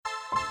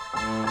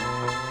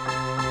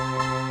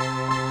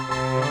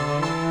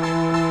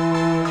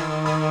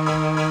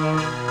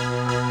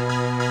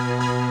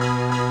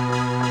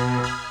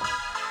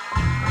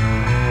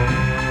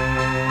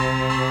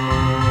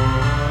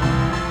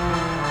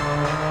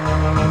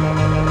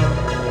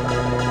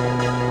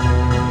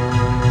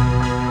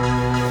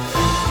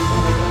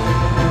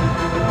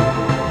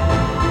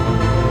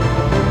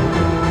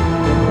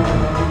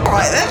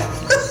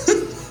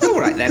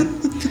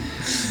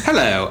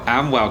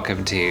and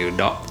welcome to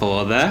Not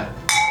For The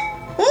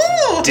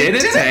Ooh, Dinner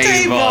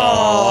Table.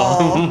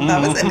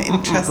 That was an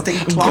interesting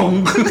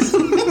clonk.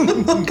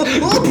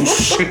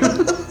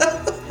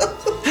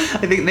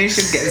 I think they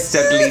should get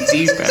steadily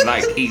deeper,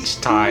 like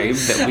each time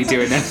that we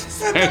do an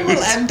episode. And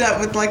we'll end up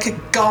with like a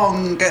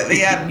gong at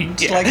the end,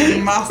 Yeah. like a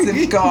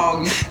massive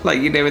gong. Like,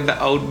 you know, in the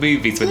old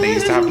movies when they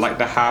used to have like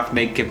the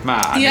half-naked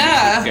man. And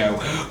Yeah. it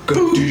would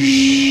go,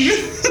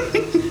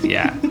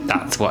 yeah,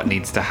 that's what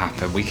needs to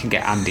happen. We can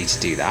get Andy to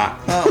do that.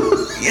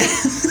 Oh, yeah.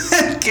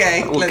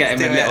 Okay, We'll get him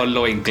do a little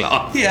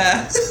loincloth.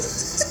 Yeah.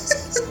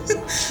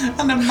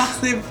 And a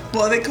massive,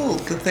 what are they called?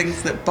 The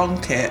things that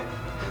bonk it.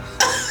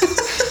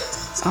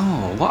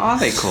 Oh, what are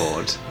they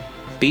called?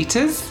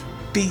 Beaters?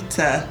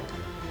 Beater.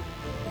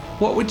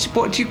 What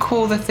do you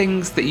call the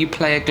things that you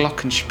play a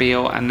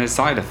glockenspiel and a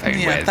xylophone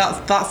Yeah, with?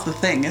 that's the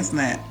thing, isn't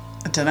it?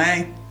 I don't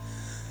know.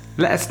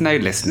 Let us know,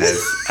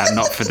 listeners, at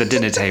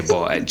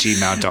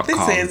notforthedinnertable@gmail.com.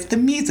 This is the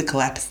musical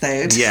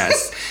episode.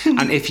 Yes.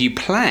 And if you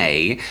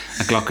play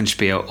a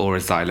glockenspiel or a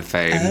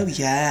xylophone, Oh,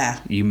 yeah.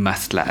 you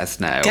must let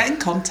us know. Get in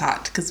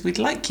contact because we'd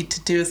like you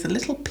to do us a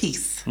little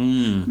piece.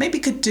 Hmm. Maybe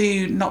you could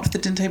do Not For The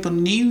Dinner Table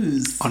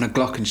news. On a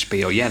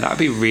glockenspiel, yeah, that would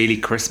be really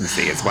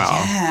Christmassy as well.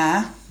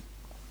 Yeah.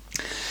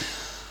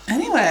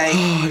 Anyway.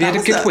 Have you had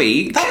a good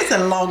week? That was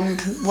a long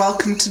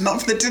welcome to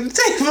Not For The Dinner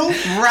Table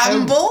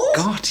ramble. Oh,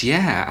 God,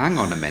 yeah. Hang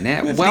on a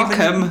minute. We've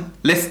Welcome,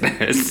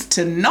 listeners,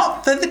 To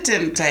Not For The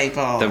Dinner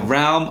Table. the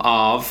realm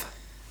of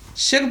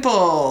Sugar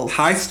balls.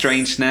 high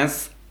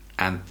strangeness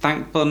and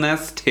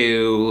thankfulness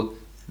to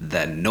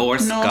the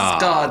Norse Norse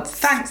gods.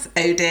 Thanks,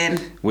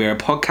 Odin. We're a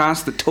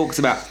podcast that talks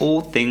about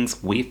all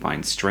things we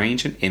find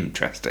strange and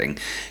interesting,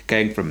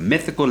 going from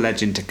mythical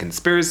legend to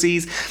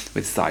conspiracies,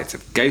 with sides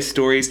of ghost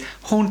stories,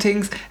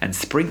 hauntings, and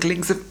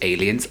sprinklings of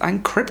aliens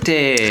and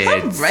cryptids.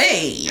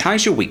 Hooray.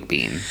 How's your week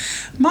been?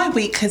 My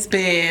week has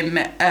been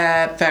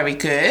very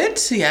good,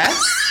 yes.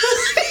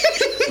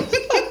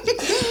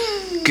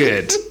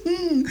 Good.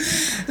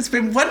 It's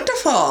been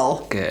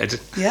wonderful. Good.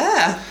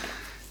 Yeah.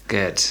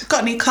 Good.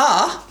 Got a new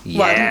car.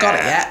 Well, I haven't got it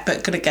Yeah. yet,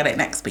 but gonna get it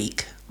next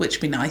week, which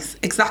would be nice.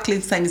 Exactly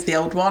the same as the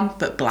old one,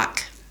 but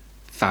black.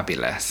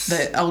 Fabulous.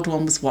 The old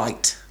one was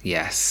white.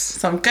 Yes.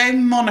 So I'm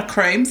going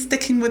monochrome,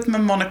 sticking with my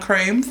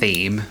monochrome.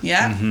 Theme.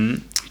 Yeah.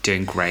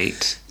 Doing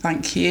great.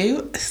 Thank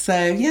you.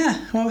 So,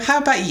 yeah. Well, how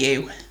about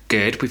you?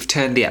 Good. We've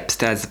turned the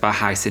upstairs of our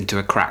house into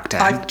a crack den.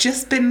 I've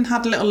just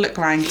had a little look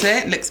around it.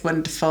 It looks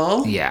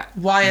wonderful. Yeah.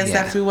 Wires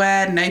Yeah.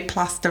 everywhere, no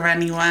plaster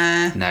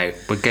anywhere. No,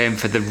 we're going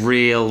for the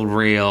real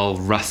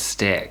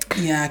rustic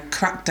Yeah,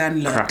 crack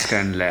den look. crack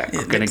den look. It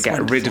We're going looks to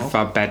get rid of wonderful.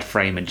 our bed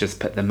frame and just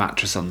put the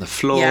mattress on the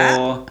floor.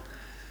 Yeah.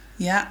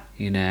 Yeah.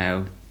 You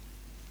know,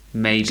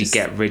 maybe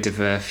get rid of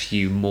a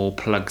few more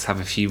plugs,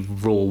 have a few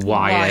raw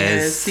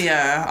wires.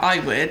 Yeah, I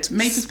would.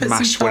 Maybe put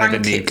Smash some one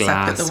of the new blankets up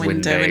at glass the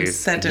window windows.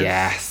 instead of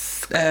Yes.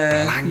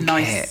 nice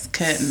blankets.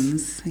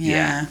 curtains. Yeah.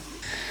 Yeah.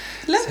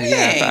 So Lovely.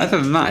 yeah, but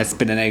other than that, it's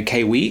been an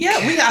okay week.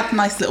 Yeah, we had a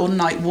nice little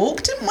night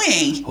walk, didn't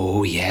we?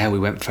 Oh yeah, we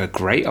went for a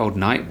great old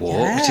night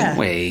walk, Yeah. didn't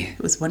we?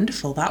 It was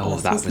wonderful, that Oh,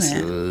 was, that wasn't was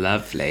it?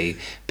 lovely.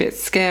 Bit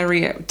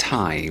scary at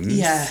times.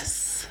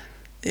 Yes,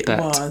 it But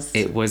was.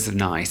 it was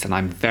nice, and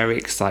I'm very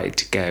excited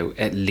to go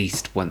at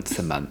least once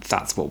a month.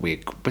 That's what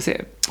was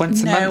it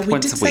once a no, month? we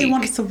Once did a say week?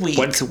 once a week.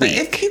 Once a But week.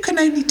 if you can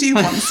only do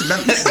once a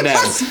month, No.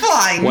 that's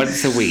fine.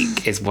 Once a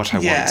week is what I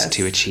Yes. want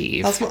to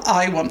achieve. That's what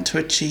I want to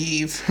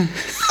achieve.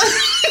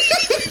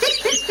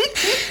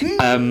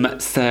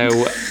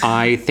 So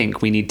I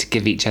think we need to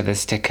give each other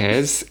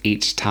stickers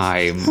each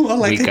time Well,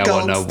 like we a go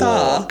on gold a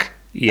star? walk.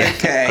 Yeah.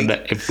 Okay. And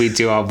if we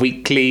do our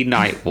weekly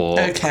night walk,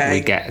 Okay. we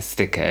get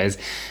stickers.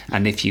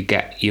 And if you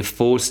get your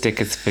 4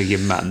 stickers for your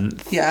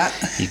month, Yeah.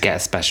 you get a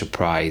special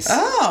prize.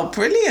 Oh,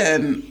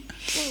 brilliant.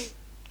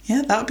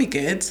 Yeah, that would be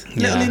good.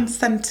 Little Yeah.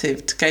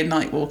 incentive to go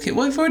night walking.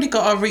 Well, we've already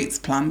got our routes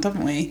planned,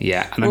 haven't we?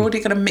 Yeah, and We're I'm- already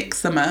going to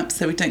mix them up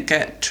so we don't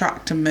get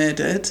tracked and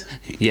murdered.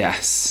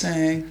 Yes.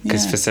 So,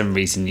 Because yeah. for some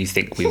reason you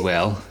think we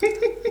will,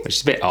 which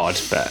is a bit odd,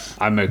 but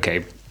I'm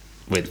okay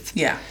with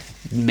Yeah.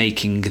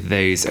 making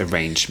those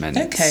arrangements.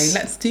 Okay,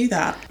 let's do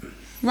that.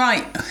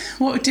 Right,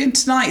 what we're doing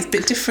tonight is a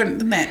bit different,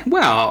 isn't it?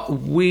 Well,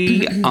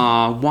 we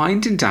are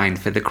winding down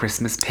for the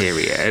Christmas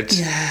period.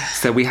 Yeah.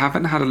 So we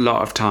haven't had a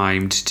lot of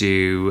time to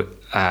do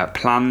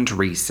planned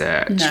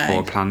research No.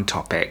 for planned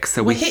topics.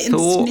 So We're we hitting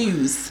thought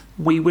snooze.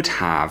 we would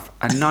have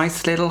a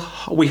nice little...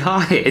 We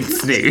are hitting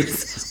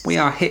snooze. We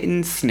are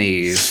hitting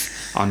snooze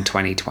on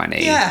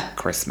 2020 Yeah.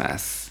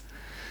 Christmas.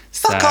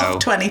 Fuck off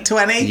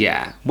 2020.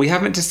 Yeah, we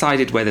haven't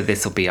decided whether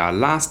this will be our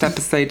last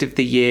episode of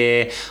the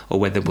year or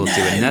whether we'll do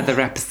No. another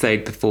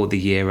episode before the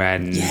year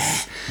ends. Yeah.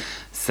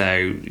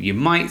 So you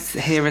might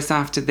hear us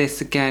after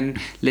this again.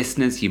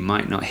 Listeners, you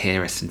might not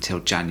hear us until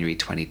January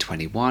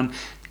 2021.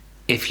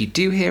 If you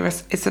do hear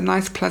us, it's a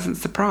nice, pleasant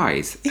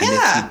surprise. Yeah.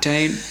 And if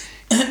you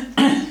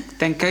don't,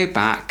 then go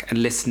back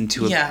and listen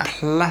to a Yeah.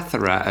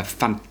 plethora of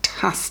fantastic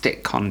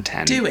fantastic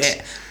content. Do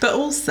it. But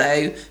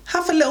also,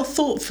 have a little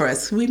thought for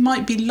us. We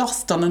might be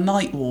lost on a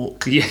night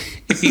walk. Yeah,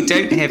 if you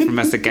don't hear from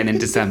us again in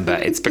December,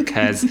 it's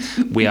because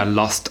we are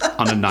lost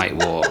on a night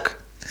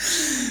walk.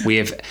 We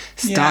have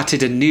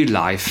started a new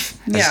life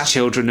as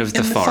children of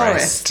the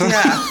forest.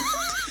 Yeah.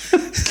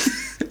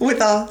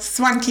 With our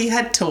swanky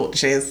head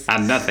torches.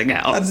 And nothing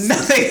else. And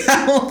nothing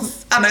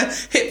else. And a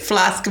hip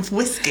flask of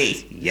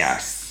whiskey.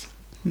 Yes.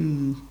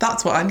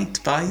 That's what I need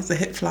to buy, is a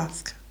hip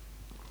flask.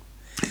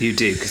 You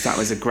do, because that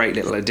was a great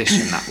little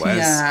addition, that was.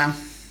 Yeah.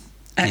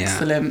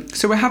 Excellent. Yeah.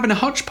 So we're having a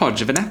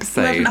hodgepodge of an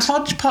episode. We're having a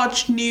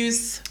hodgepodge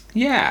news.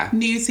 Yeah.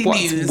 Newsy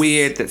What's news.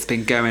 weird that's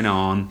been going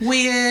on?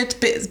 Weird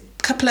bits,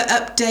 couple of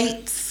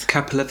updates.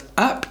 Couple of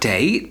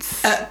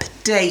updates.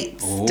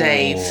 Updates,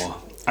 Dave.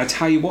 I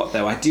tell you what,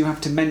 though, I do have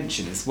to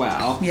mention as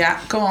well.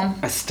 Yeah, go on.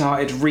 I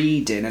started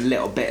reading a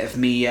little bit of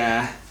me,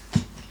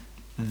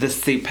 the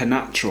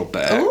Supernatural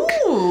book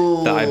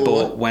Ooh. that I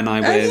bought when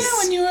I was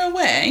when you were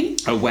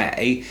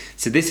away.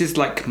 So this is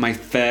like my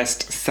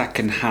first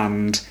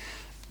second-hand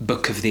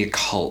book of the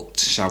occult,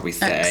 shall we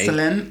say.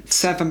 Excellent.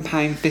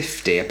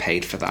 £7.50 I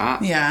paid for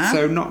that. Yeah.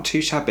 So not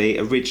too shabby.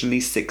 Originally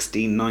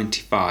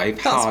 £16.95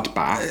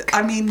 hardback.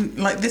 I mean,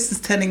 like, this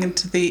is turning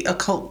into the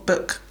occult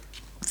book,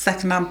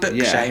 second-hand book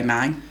show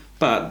now.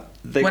 But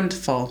they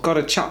Wonderful. got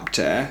a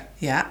chapter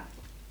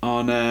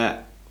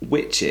on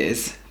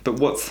witches. But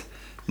what's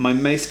my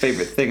most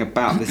favourite thing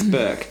about this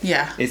book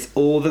is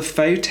all the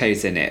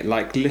photos in it.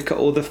 Like, look at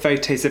all the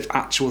photos of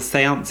actual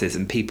seances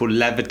and people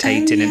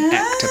levitating in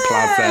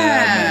ectoplasm.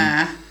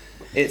 And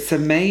it's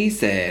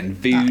amazing.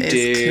 Voodoo. That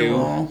is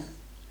cool.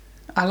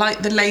 I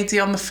like the lady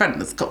on the front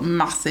that's got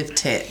massive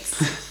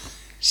tits.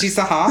 She's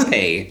a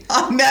harpy.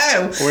 I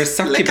know. Or a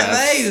succubus. Look at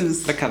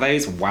those. Look at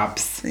those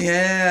wabs.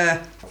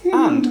 Yeah.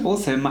 And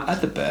also in my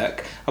other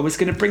book, I was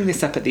going to bring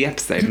this up at the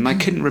episode and I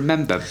couldn't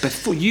remember.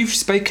 Before you've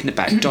spoken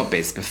about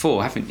Dobbies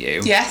before, haven't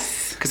you?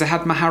 Yes. Because I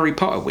had my Harry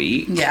Potter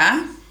week.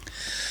 Yeah.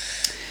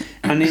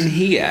 And in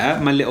here,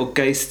 my little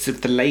Ghosts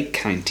of the Lake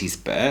Counties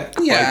book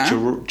by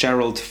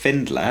Gerald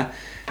Findler,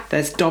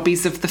 there's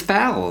Dobbies of the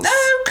Fells.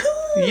 Oh,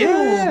 cool.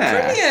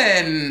 Yeah.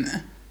 Brilliant.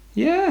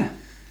 Yeah.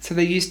 So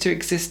they used to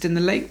exist in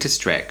the Lake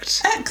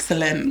District.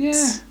 Excellent.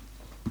 Yeah.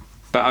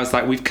 But I was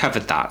like, we've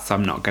covered that, so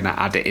I'm not going to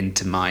add it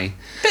into my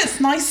But it's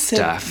nice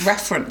stuff. to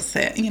reference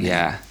it, you know.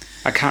 Yeah.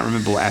 I can't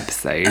remember what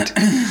episode.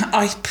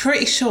 I'm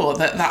pretty sure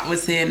that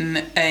was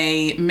in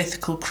a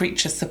Mythical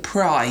Creature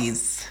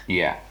Surprise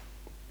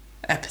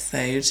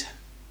episode.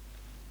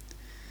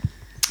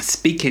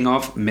 Speaking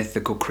of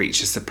Mythical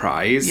Creature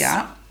Surprise,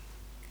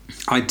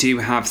 I do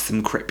have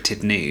some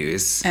cryptid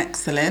news.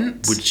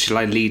 Excellent. Shall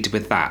I lead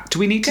with that? Do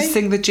we need to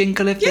sing the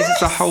jingle if this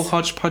is a whole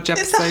hodgepodge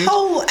episode? It's a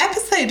whole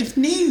episode of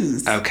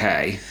news.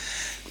 Okay.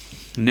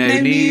 No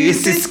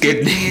news is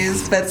good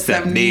news, but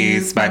some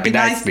news might be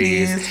nice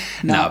news.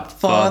 Not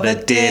for the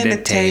dinner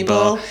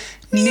table.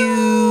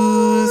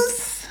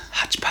 News.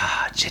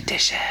 Hodgepodge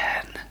edition.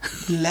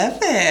 Love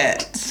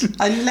it.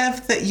 I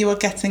love that you are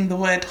getting the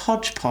word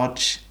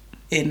hodgepodge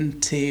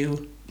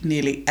into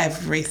nearly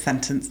every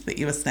sentence that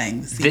you were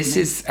saying this evening. This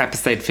is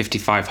episode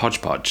 55,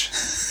 Hodgepodge.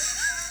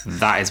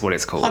 That is what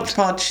it's called.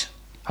 Hodgepodge.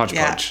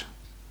 Hodgepodge.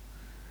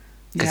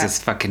 Because it's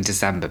fucking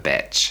December,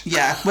 bitch.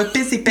 Yeah, we're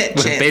busy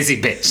bitches. We're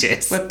busy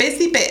bitches. We're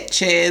busy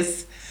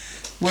bitches.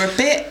 We're a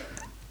bit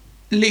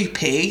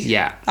loopy.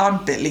 Yeah. I'm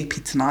a bit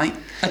loopy tonight.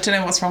 I don't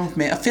know what's wrong with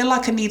me. I feel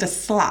like I need a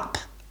slap.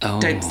 Oh.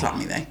 Don't slap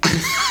me, though.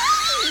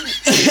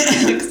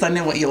 Because I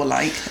know what you're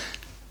like.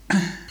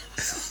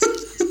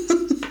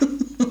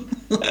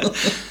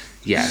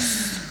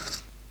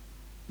 Yes.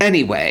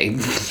 Anyway,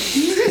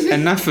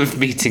 enough of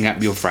meeting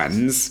up your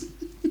friends.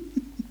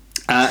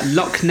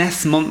 Loch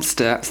Ness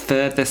Monster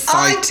further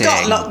sighting.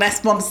 I've got Loch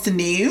Ness Monster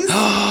news.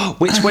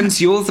 Which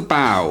one's yours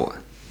about?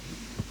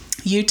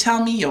 You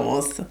tell me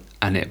yours.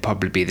 And it'll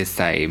probably be the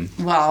same.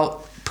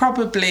 Well,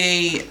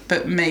 probably,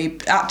 but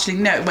maybe... Actually,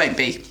 no, it won't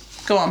be.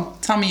 Go on,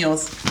 tell me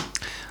yours.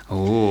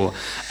 Oh,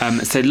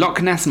 so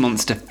Loch Ness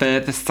Monster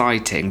further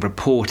sighting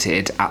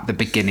reported at the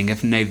beginning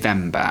of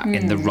November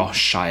in the Ross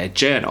Shire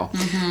Journal.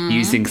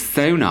 Using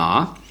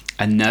sonar,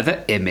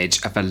 another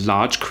image of a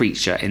large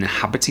creature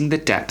inhabiting the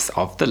depths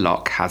of the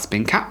loch has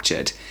been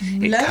captured.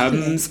 It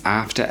comes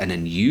after an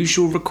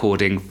unusual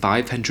recording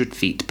 500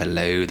 feet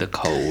below the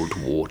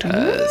cold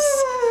waters.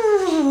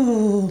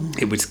 Ooh.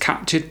 It was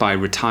captured by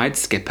retired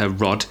skipper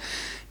Rod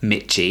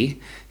Mitchie,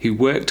 who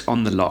worked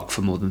on the loch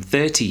for more than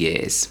 30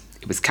 years.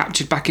 It was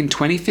captured back in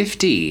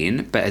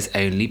 2015, but has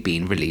only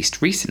been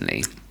released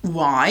recently.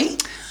 Why?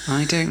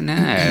 I don't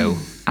know.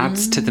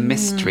 Adds to the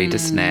mystery,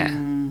 doesn't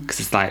it? Because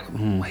it's like,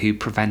 who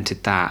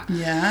prevented that?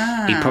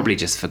 Yeah. He probably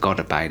just forgot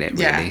about it,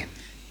 really. Yeah.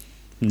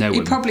 No He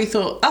one. probably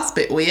thought, that's a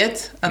bit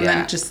weird, and Yeah.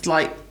 then just,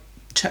 like,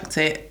 chucked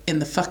it in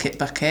the fuck it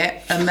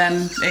bucket, and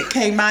then it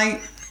came out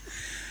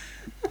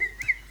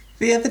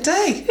the other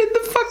day. In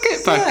the fuck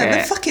it bucket.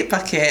 Yeah, the fuck it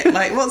bucket.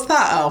 Like, what's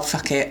that? Oh,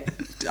 fuck it.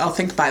 I'll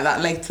think about that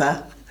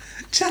later.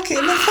 Chuck it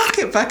in the fuck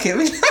it bucket.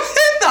 We've never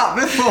heard that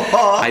before.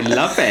 I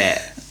love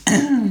it.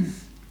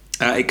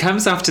 It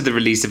comes after the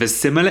release of a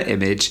similar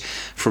image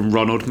from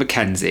Ronald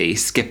Mackenzie,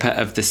 skipper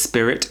of the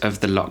Spirit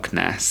of the Loch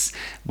Ness,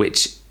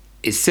 which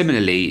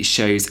similarly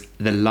shows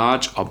the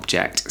large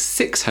object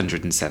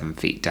 607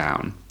 feet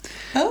down.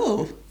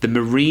 Oh. The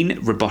Marine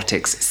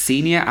Robotics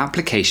Senior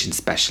Application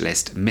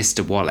Specialist,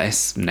 Mr.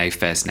 Wallace, no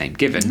first name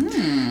given,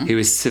 who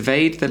has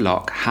surveyed the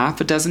loch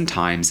half a dozen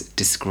times,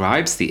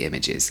 describes the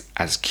images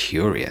as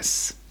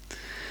curious.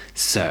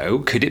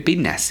 So, could it be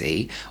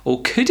Nessie,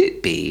 or could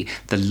it be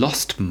the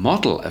lost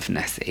model of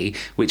Nessie,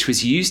 which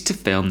was used to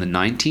film the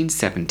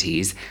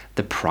 1970s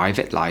The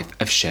Private Life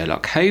of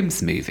Sherlock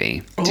Holmes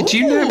movie? Did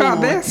you know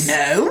about this?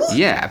 No.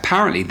 Yeah,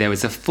 apparently there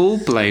was a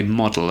full-blown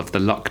model of the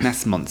Loch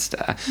Ness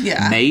Monster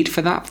made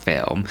for that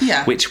film,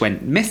 which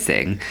went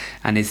missing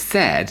and is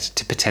said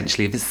to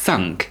potentially have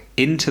sunk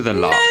into the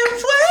loch. No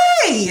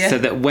way! So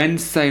that when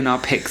sonar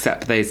picks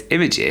up those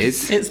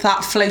images... It's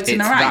that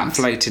floating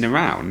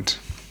around.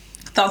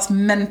 That's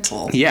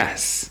mental.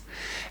 Yes.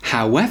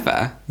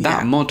 However,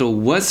 that model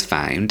was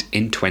found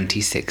in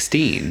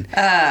 2016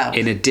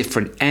 in a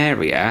different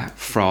area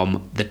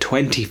from the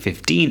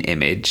 2015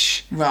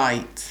 image.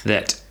 Right.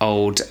 That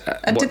old...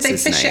 And did they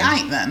fish it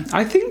out then?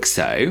 I think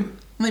so.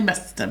 They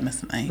must have done,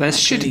 mustn't they? There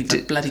should be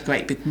a bloody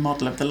great big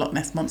model of the Loch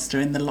Ness Monster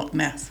in the Loch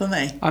Ness, are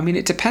they? I mean,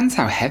 it depends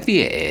how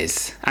heavy it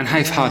is and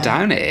how far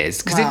down it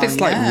is. Because if it's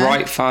like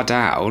right far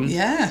down...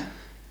 Yeah.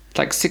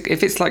 Like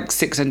if it's like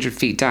 600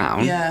 feet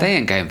down, they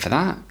ain't going for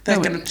that. They're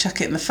going to chuck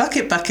it in the fuck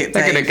it bucket.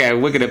 They're going to go,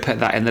 we're going to put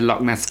that in the Loch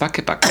Ness fuck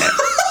it bucket.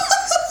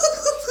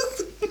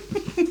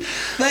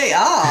 They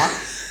are.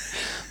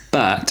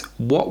 But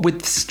what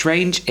with the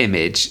strange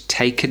image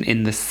taken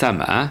in the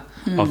summer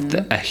of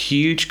a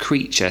huge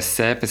creature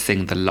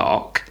surfacing the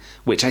loch,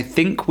 which I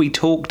think we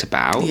talked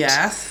about.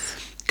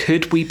 Yes.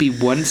 Could we be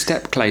one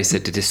step closer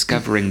to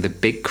discovering the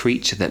big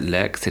creature that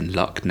lurks in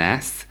Loch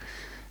Ness?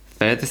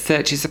 Further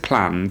searches are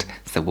planned,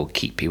 so we'll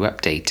keep you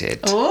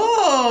updated.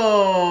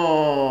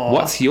 Oh!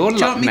 What's your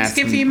Loch Ness? Do you want me to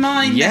give you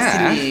my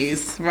Nessie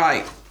news?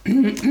 Right.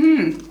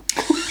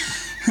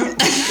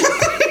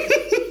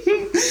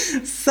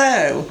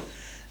 So,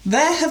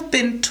 there have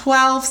been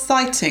 12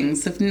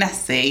 sightings of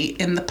Nessie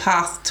in the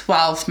past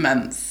 12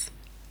 months.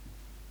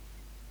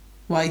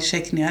 Why are you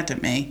shaking your head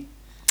at me?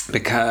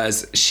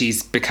 Because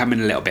she's becoming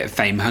a little bit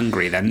fame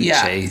hungry then,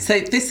 isn't she? So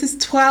this is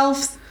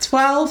 12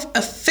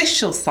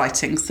 official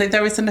sightings. So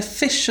there is an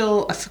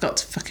official... I forgot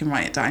to fucking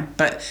write it down.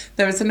 But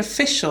there is an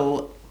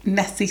official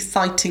Nessie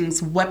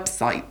sightings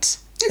website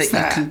that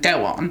you can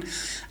go on.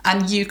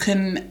 And you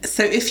can...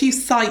 So if you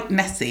sight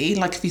Nessie,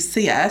 like if you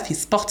see her, if you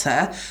spot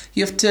her,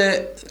 you have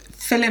to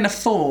fill in a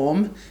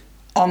form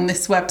on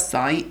this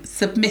website,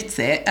 submit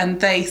it,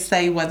 and they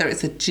say whether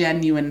it's a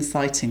genuine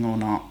sighting or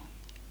not.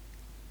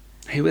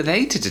 Who are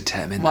they to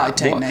determine that? Well, I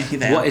don't know who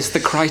they are. What is the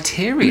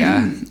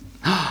criteria?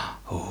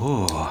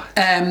 Oh.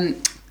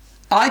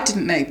 I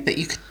didn't know that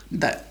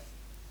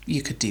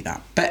you could do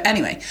that. But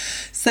anyway,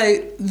 so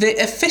the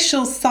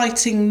official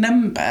sighting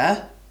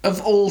number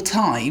of all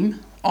time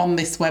on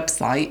this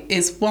website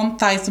is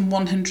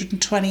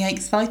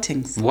 1,128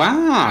 sightings.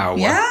 Wow.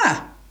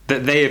 Yeah.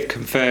 That they have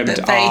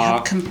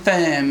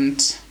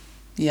confirmed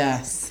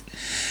yes.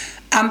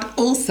 And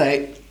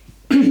also,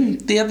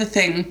 the other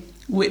thing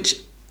which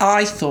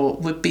I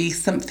thought would be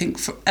something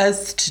for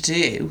us to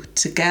do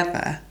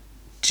together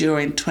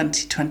during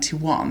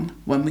 2021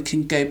 when we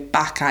can go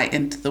back out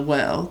into the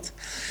world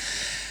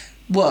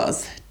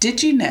was,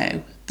 did you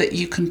know that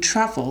you can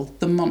travel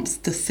the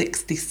Monster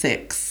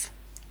 66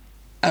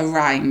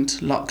 around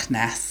Loch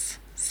Ness?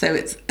 So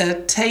it's a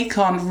take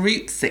on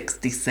Route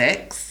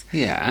 66,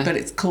 but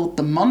it's called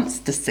the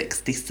Monster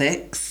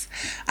 66,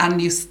 and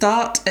you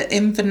start at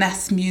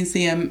Inverness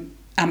Museum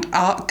and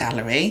Art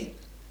Gallery,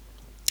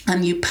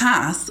 and you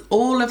pass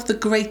all of the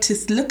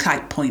greatest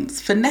lookout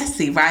points for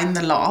Nessie round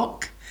the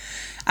loch,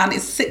 and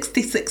it's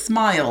 66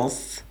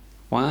 miles.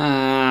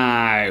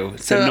 Wow.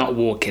 So not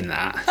walking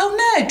that. Oh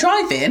no,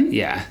 driving.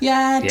 Yeah,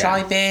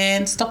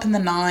 driving, stop in the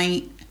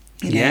night.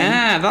 You know.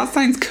 Yeah, that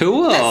sounds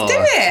cool. Let's do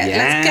it.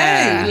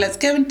 Yeah. Let's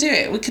go and do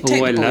it. We could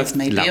take the boys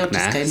maybe, or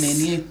just go me and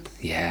you.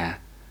 Yeah.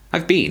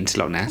 I've been to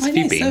Loch Ness. I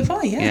know, so have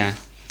I, yeah.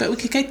 But we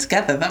could go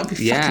together. That would be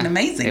fucking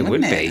amazing,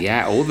 wouldn't it?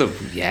 It would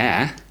be,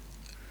 yeah.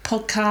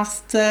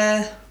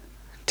 Podcast.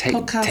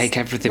 Take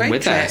everything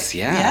with us,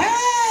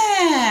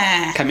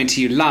 Yeah. Coming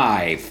to you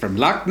live from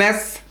Loch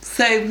Ness.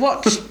 So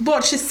watch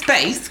your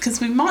space,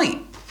 because we might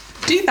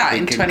do that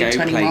in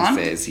 2021. Go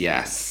places,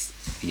 yes.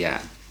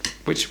 Yeah.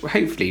 Which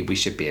hopefully we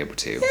should be able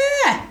to.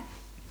 Yeah.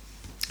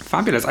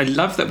 Fabulous. I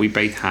love that we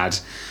both had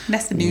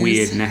Nessie news.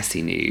 Weird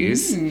Nessie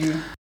news.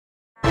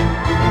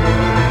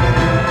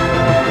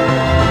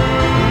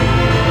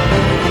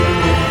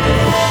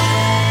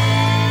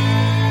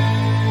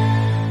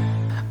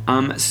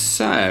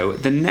 So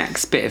the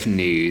next bit of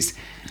news,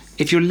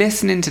 if you're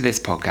listening to this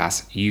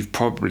podcast, you've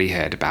probably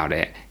heard about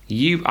it.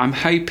 I'm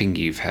hoping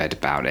you've heard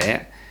about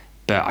it,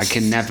 but I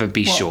can never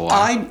be sure.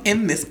 I'm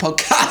in this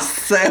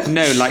podcast, so...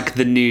 No, like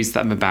the news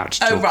that I'm about to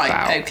talk about. Oh,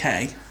 right,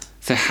 okay.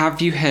 So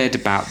have you heard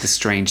about the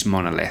strange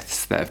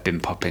monoliths that have been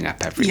popping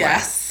up everywhere?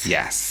 Yes.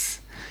 Yes.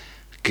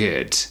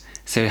 Good.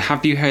 So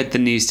have you heard the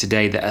news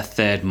today that a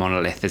third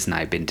monolith has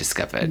now been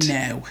discovered?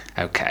 No.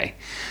 Okay.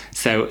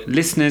 So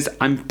listeners,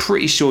 I'm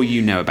pretty sure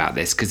you know about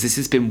this because this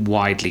has been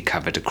widely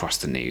covered across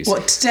the news.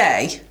 What,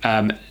 today?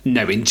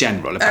 No, in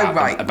general,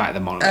 about the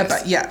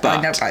monoliths.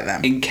 I know about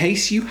them. In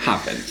case you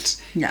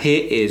haven't,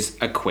 here is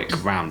a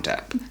quick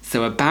roundup.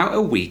 So about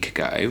a week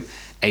ago,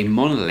 a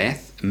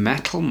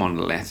metal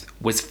monolith,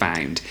 was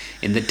found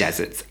in the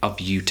deserts of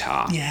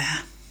Utah. Yeah.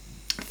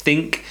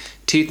 Think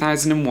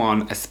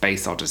 2001 A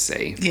Space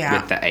Odyssey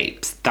with the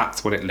apes.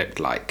 That's what it looked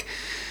like.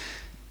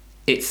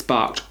 It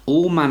sparked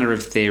all manner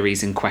of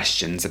theories and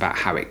questions about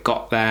how it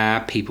got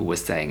there. People were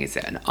saying, is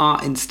it an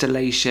art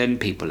installation?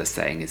 People are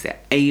saying, is it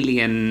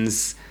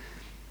aliens?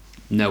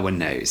 No one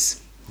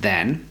knows.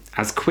 Then,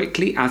 as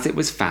quickly as it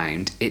was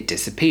found, it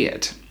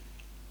disappeared.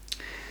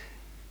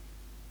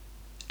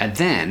 And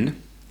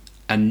then,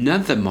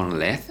 another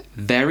monolith,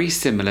 very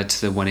similar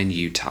to the one in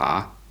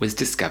Utah, was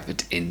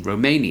discovered in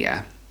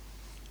Romania.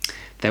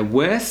 There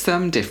were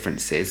some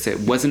differences, so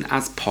it wasn't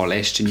as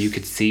polished and you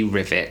could see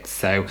rivets,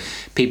 so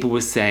people were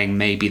saying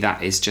maybe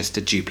that is just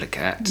a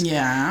duplicate.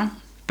 Yeah.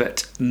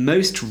 But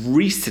most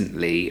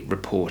recently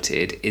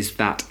reported is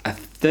that a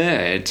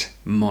third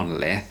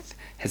monolith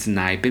has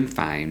now been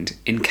found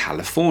in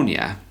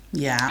California.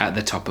 Yeah. At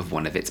the top of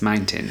one of its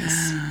mountains.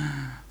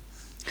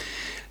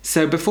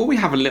 So before we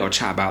have a little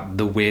chat about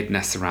the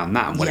weirdness around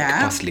that and what it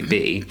could possibly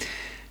be,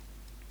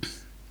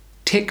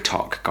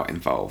 TikTok got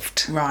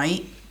involved.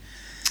 Right.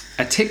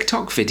 A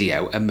TikTok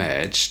video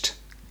emerged,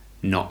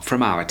 not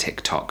from our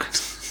TikTok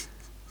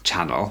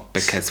channel,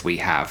 because we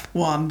have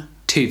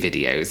two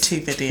videos,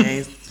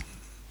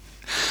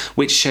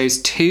 which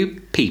shows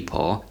two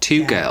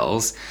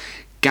girls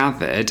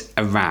gathered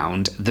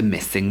around the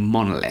missing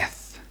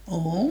monolith.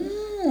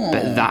 Oh.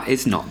 But that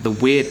is not the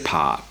weird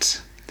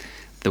part.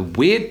 The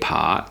weird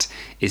part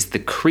is the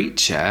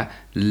creature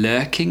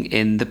lurking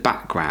in the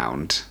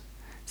background.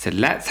 So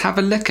let's have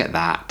a look at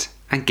that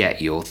and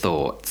get your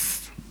thoughts.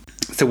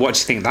 So what do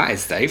you think that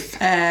is, Dave?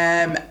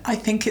 I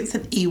think it's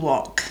an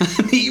Ewok.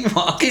 An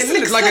Ewok? It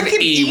looks like an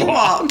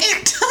Ewok.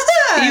 It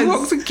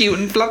does. Ewoks are cute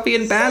and fluffy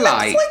and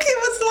bear-like. It looks like it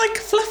was like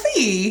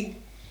fluffy.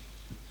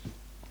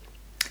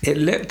 It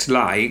looked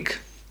like,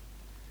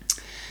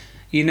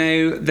 you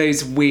know,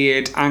 those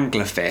weird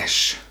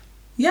anglerfish.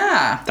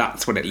 Yeah.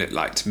 That's what it looked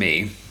like to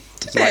me.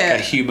 Did like it?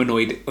 A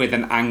humanoid with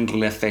an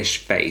anglerfish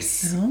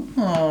face.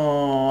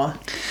 Oh.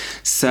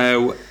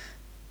 So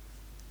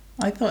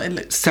I thought it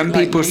looked. Some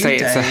like people say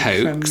it's a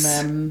Ludo hoax.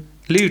 From,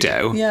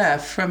 Ludo? yeah,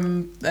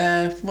 from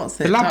what's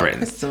it? The Dark Labyrinth?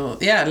 Crystal.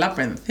 Yeah,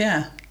 Labyrinth.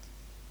 Yeah.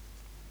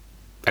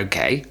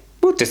 Okay,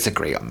 we'll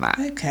disagree on that.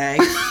 Okay,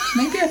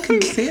 maybe I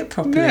couldn't see it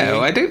properly.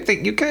 No, I don't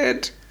think you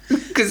could.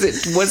 Because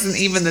it wasn't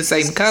even the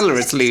same colour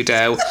as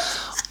Ludo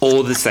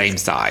or the same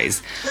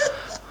size.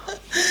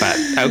 But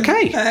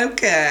okay.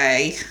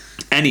 Okay.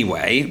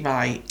 Anyway,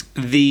 Right.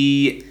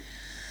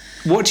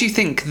 What do you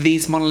think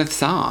these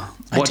monoliths are?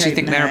 What do you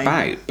think they're know.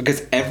 about?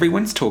 Because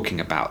everyone's talking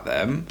about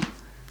them.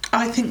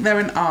 I think they're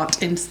an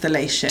art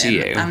installation. Do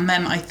you? And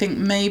then I think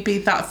maybe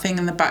that thing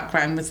in the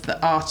background was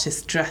the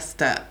artist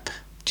dressed up.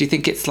 Do you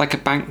think it's like a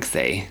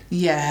Banksy?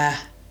 Yeah.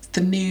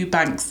 The new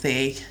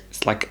Banksy.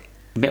 It's like,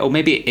 or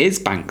maybe it is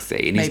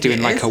Banksy and he's Maybe doing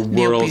it like is a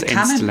Neil world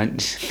Buchanan.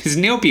 installation. It's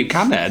Neil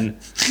Buchanan.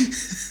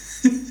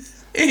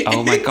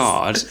 Oh my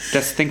God.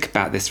 Let's think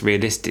about this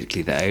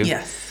realistically though.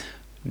 Yes.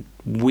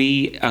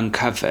 We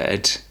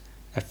uncovered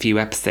a few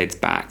episodes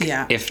back,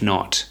 Yeah. if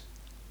not,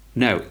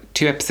 no,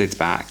 2 episodes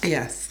back,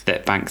 Yes.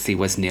 that Banksy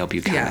was Neil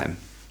Buchanan.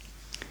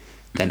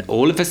 Then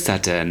all of a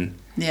sudden,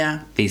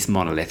 Yeah. these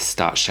monoliths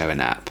start showing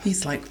up.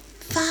 He's like,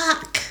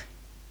 fuck.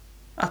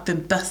 I've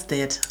been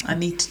busted. I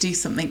need to do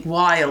something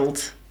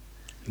wild.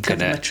 I'm Cover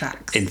gonna my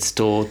tracks.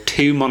 install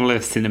 2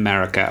 monoliths in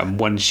America and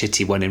 1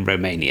 shitty one in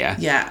Romania.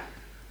 Yeah.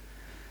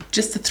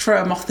 Just to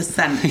throw him off the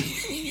scent.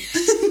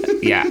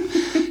 Yeah.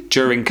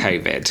 During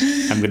COVID,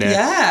 I'm going to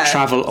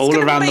travel It's all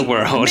gonna around the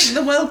world. Make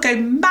the world go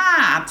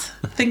mad,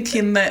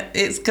 thinking that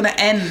it's going to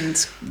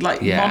end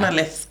like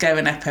monoliths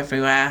going up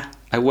everywhere.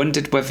 I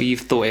wondered whether you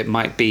thought it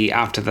might be,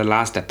 after the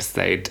last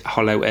episode,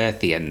 Hollow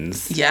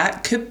Earthians. Yeah,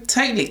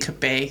 totally could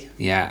be.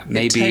 Yeah, It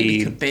maybe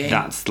totally could be.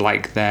 that's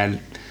like their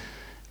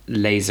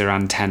laser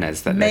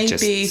antennas that they're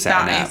just Maybe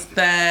setting that up. is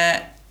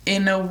their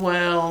inner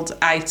world,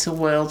 outer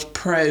world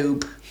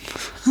probe.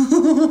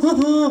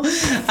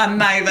 And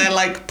now they're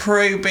like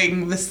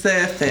probing the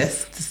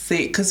surface to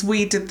see, because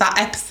we did that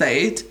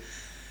episode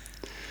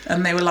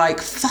and they were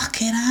like,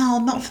 fucking hell,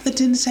 not for the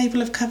dinner table,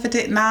 have covered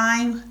it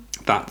now.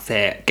 That's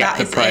it. Get That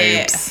the is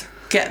probes. it.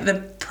 Get the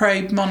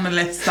probe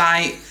monoliths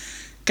out.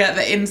 Get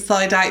the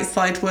inside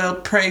outside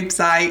world probes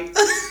out.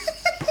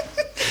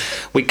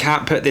 We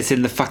can't put this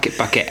in the fuck it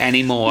bucket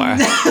anymore.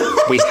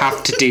 We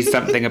have to do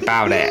something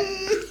about it.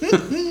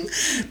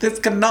 This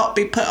cannot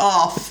be put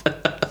off.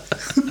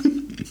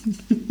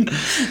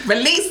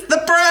 Release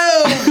the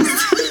probes.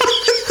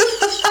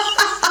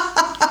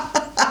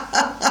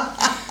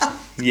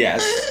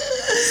 Yes.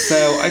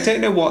 So I don't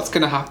know what's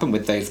going to happen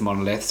with those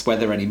monoliths,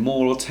 whether any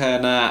more will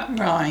turn up,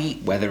 Right.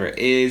 whether it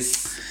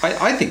is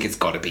I think it's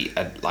got to be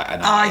an art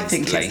I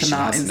installation, think it's an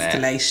art hasn't it?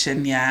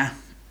 installation, yeah.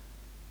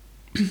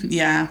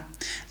 Yeah.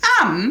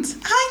 And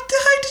how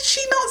did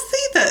she not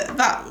see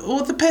that,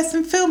 or the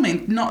person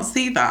filming not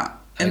see that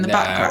in the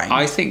background?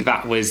 I think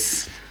that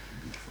was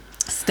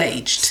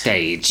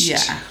Staged.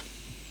 Yeah.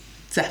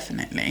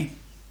 Definitely.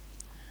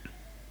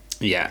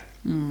 Yeah.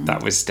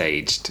 That was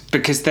staged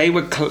because they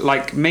were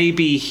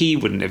maybe he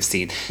wouldn't have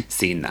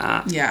seen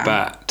that. Yeah.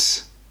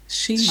 But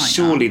She might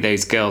surely not.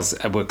 those girls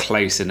were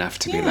close enough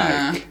to be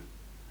like,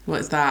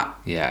 What is that?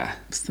 yeah.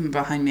 Something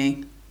behind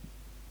me.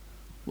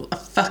 What the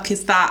fuck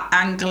is that?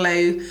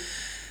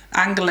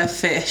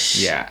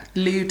 Anglerfish. Yeah.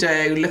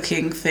 Ludo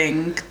looking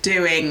thing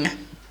doing.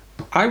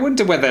 I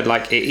wonder whether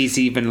it is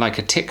even a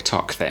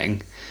TikTok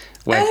thing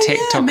where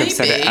TikTok have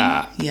set it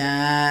up.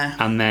 Yeah.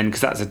 And then,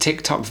 because that's a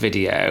TikTok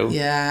video,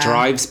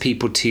 drives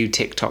people to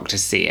TikTok to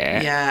see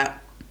it. Yeah.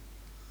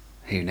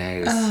 Who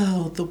knows?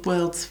 Oh, the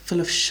world's full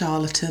of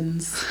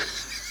charlatans.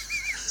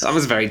 That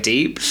was very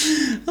deep.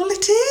 Well,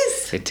 it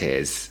is. It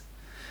is.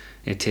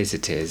 It is,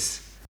 it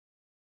is.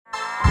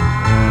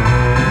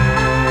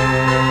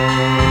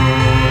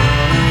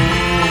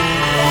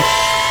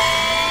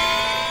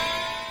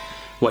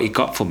 What you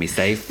got for me,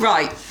 Steve?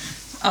 Right.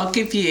 I'll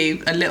give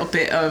you a little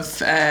bit of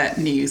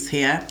news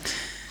here.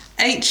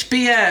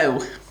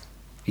 HBO.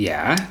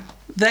 Yeah.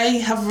 They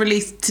have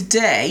released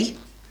today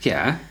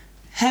Yeah.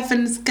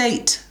 Heaven's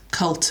Gate,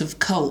 Cult of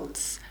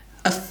Cults,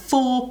 a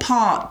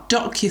 4-part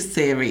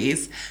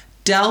docuseries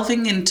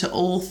delving into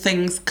all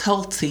things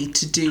culty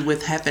to do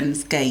with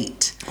Heaven's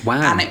Gate.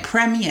 Wow. And it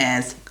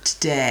premieres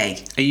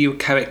today. Are you a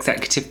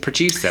co-executive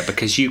producer?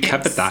 Because you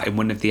covered that in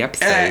one of the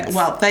episodes.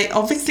 Well, they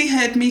obviously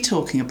heard me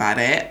talking about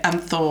it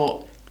and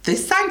thought,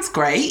 this sounds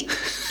great.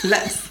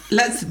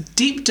 Let's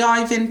deep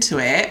dive into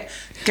it.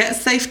 Get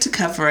Safe to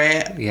cover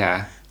it.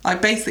 Yeah. I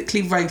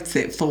basically wrote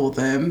it for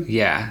them.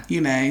 Yeah.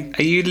 You know.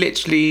 Are you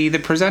literally the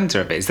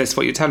presenter of it? Is this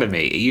what you're telling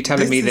me? Are you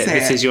telling me that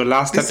this is your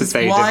last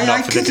episode of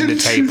Not for the Dinner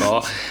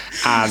Table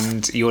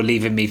and you're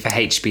leaving me for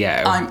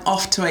HBO? I'm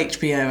off to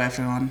HBO,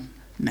 everyone.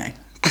 No,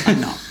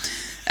 I'm not.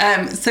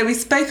 So we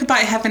spoke about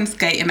Heaven's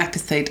Gate in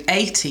episode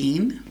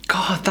 18.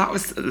 God, that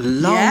was a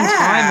long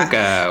time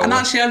ago. And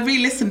actually, I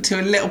re-listened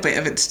to a little bit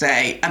of it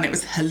today and it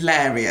was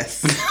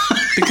hilarious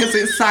because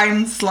it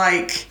sounds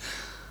like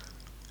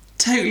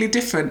totally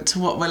different to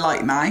what we're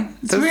like now.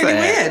 It's really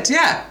weird,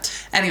 yeah.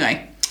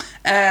 Anyway,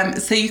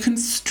 so you can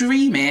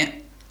stream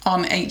it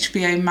on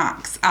HBO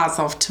Max as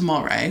of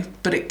tomorrow,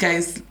 but it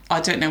goes... I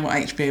don't know what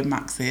HBO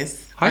Max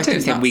is. I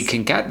don't think we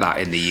can get that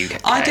in the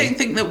UK. I don't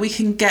think that we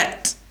can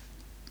get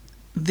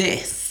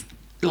this,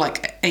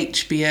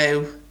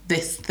 HBO,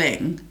 this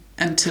thing,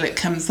 until it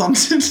comes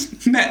onto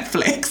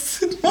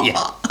Netflix.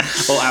 Yeah.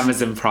 Or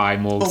Amazon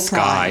Prime or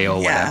Sky or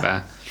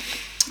whatever.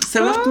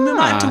 So we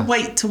might have to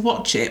wait to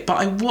watch it, but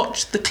I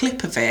watched the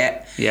clip of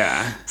it.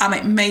 Yeah. And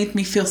it made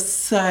me feel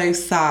so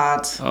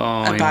sad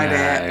about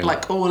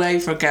it, all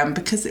over again,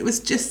 because it was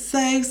just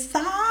so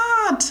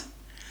sad.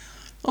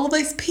 All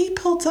those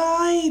people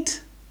died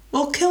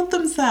or killed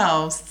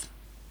themselves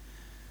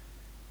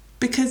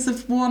because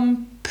of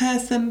one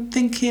person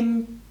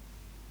thinking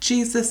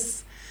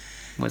Jesus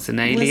was an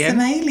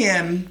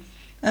alien.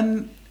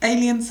 And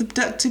aliens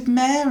abducted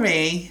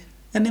Mary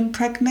and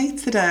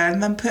impregnated her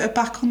and then put her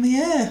back on the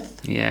earth.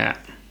 Yeah.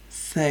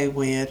 So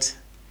weird.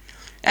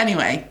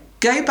 Anyway,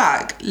 go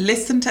back,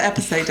 listen to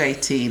episode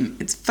 18.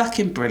 It's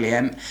fucking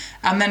brilliant.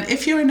 And then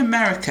if you're in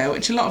America,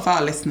 which a lot of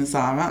our listeners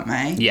are, aren't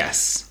they?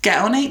 Yes. Get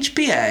on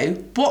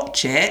HBO,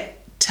 watch it,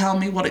 tell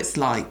me what it's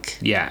like.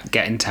 Yeah,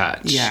 get in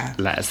touch. Yeah.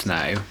 Let us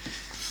know.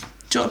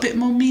 Do you want a bit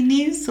more me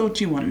news or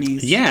do you want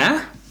news?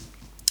 Yeah.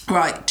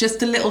 Right,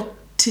 just a little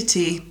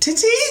titty?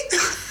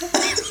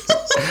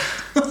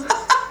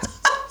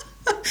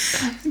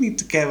 I need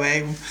to go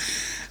home.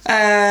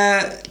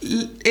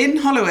 In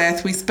Hollow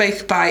Earth, we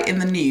spoke about in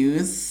the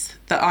news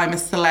that I'm a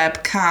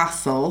Celeb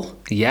Castle.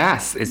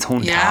 Yes, it's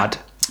haunted.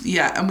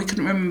 Yeah, and we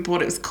couldn't remember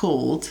what it was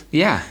called.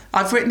 Yeah.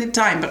 I've written it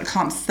down, but I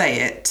can't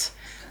say it.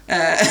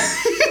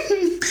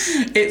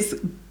 It's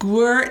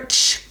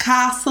Gwrch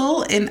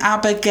Castle in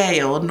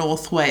Abergele,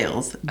 North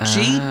Wales.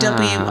 Gwrych.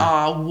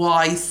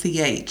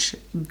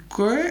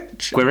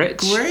 Gwrch?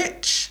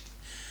 Gwrch?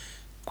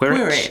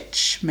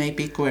 Gwrch.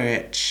 Maybe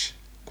Gwrch.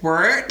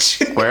 Gwrch.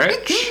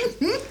 Gwrch?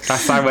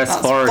 That's how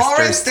West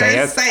Foresters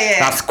say it.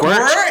 That's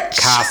Gwrch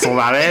Castle,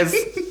 that is.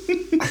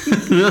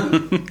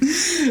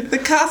 The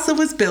castle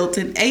was built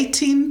in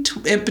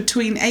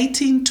between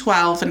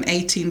 1812 and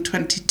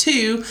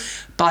 1822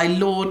 by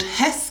Lord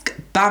Hesk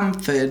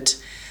Bamford.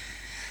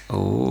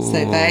 Oh,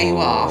 so there you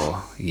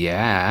are.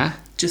 Yeah.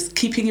 Just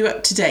keeping you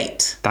up to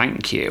date.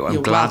 Thank you. I'm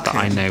You're glad welcome.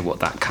 that I know what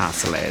that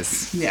castle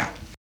is. Yeah.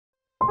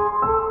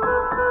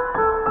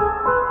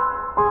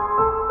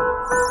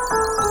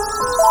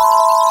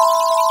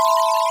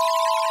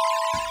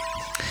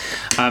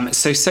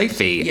 So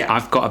Sophie,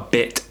 I've got a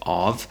bit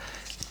of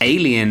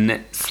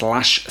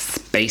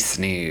alien/space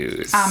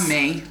news. And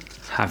me.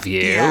 Have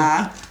you?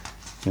 Yeah.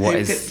 What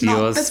is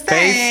your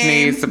space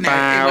news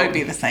about? No, it won't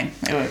be the same.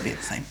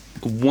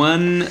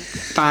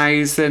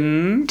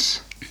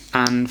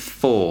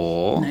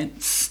 1,004 No.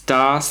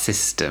 star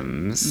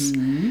systems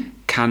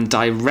can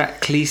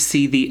directly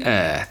see the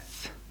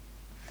Earth,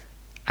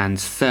 and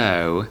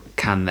so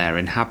can their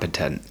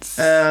inhabitants.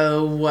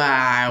 Oh,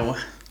 wow.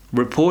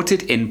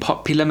 Reported in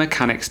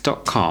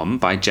PopularMechanics.com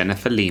by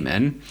Jennifer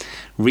Lehman,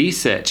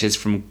 researchers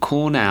from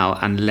Cornell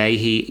and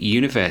Leahy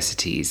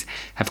universities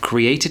have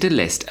created a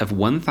list of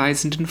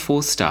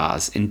 1,004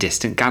 stars in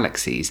distant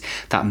galaxies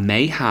that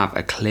may have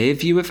a clear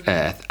view of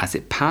Earth as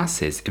it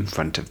passes in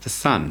front of the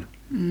Sun.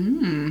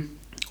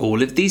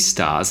 All of these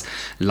stars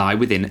lie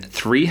within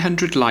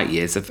 300 light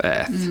years of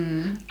Earth,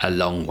 a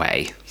long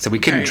way. So we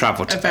couldn't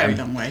travel to a very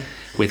them long way.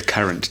 with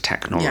current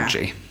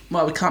technology. Yeah.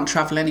 Well, we can't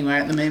travel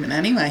anywhere at the moment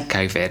anyway.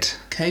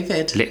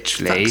 COVID.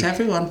 Literally. Fucked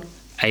everyone.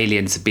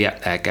 Aliens would be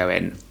up there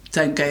going,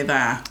 don't go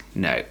there.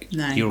 No.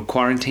 No. You're in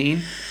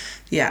quarantine.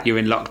 Yeah. You're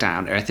in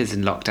lockdown. Earth is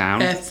in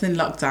lockdown. Earth's in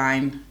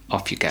lockdown.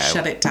 Off you go.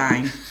 Shut it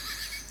down.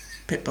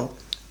 Pitbull.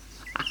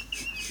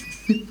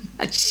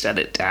 Shut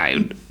it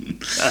down.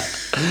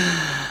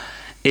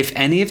 If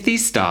any of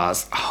these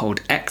stars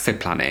hold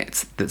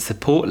exoplanets that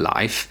support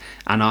life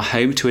and are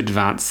home to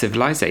advanced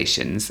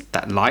civilizations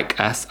that, like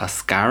us, are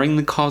scouring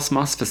the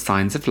cosmos for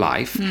signs of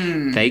life,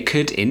 they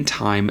could, in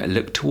time,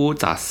 look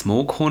towards our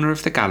small corner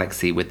of the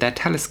galaxy with their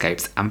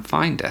telescopes and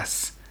find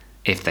us,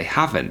 if they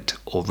haven't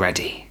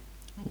already.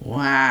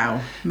 Wow.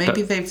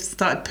 Maybe they've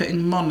started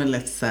putting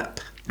monoliths up.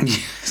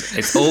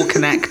 It's all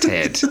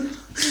connected.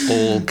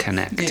 All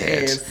connected. It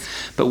is.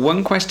 But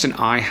one question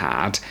I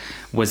had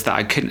was that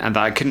I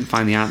couldn't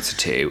find the answer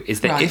to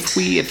is that if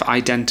we have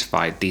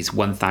identified these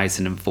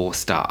 1,004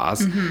 stars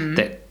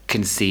that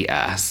can see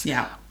us,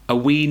 are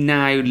we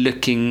now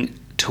looking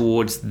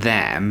towards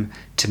them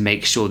to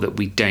make sure that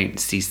we don't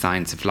see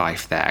signs of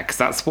life there?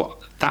 Because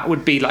that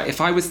would be like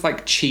if I was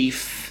like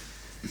chief.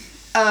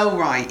 Oh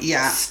right,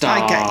 yeah, star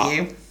I get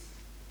you.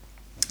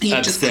 You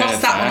observer. Just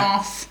cross that one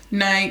off.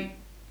 No,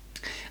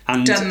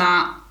 And done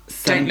that.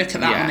 Don't look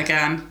at that one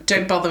again.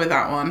 Don't bother with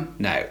that one.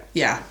 No.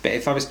 Yeah. But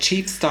if I was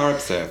chief star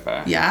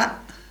observer. Yeah.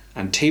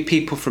 And two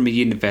people from a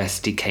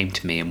university came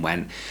to me and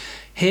went,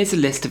 here's a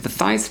list of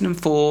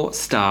 1,004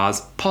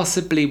 stars,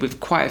 possibly with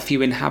quite a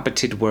few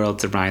inhabited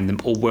worlds around them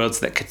or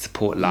worlds that could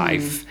support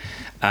life,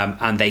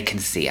 and they can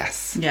see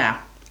us. Yeah.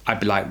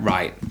 I'd be like,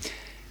 right,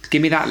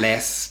 give me that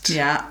list.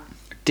 Yeah.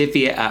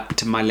 Divvy it up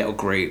to my little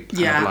group. Yeah.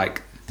 And I'd be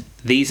like,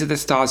 these are the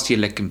stars you're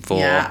looking for.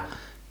 Yeah.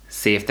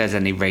 See if there's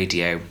any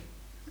radio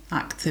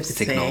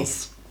Activity.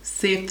 signals.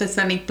 See if there's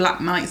any Black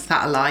Knight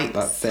satellites.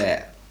 That's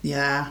it.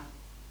 Yeah.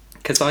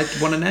 Because I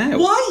want to know.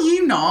 Why are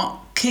you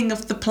not king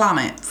of the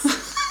planets?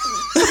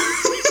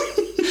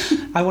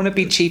 I want to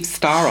be chief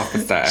star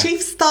officer.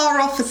 Chief star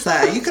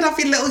officer. You could have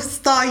your little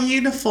star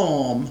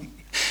uniform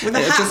with a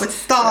hat with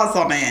stars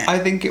on it. I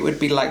think it would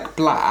be like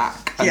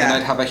black, and then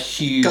I'd have a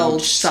huge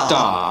gold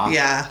star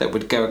yeah. that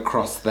would go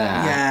across there.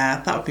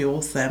 Yeah, that would be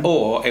awesome.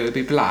 Or it would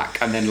be black,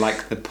 and then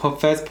like the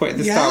first point of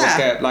the star would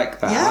go up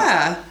like that.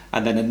 Yeah.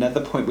 And then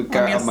another point would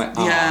go on my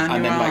arm.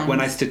 And then like when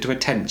I stood to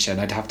attention,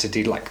 I'd have to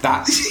do like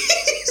that.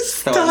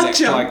 So I looked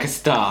like a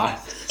star.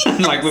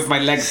 Like with my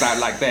legs out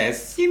like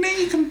this. You know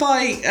you can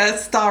buy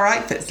star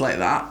outfits like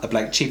that. I'd be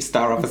like chief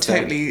star officer.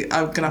 I'm going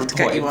to have to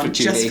get you one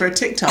just for a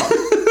TikTok.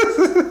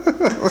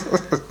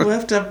 We'll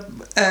have to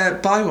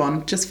buy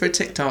one just for a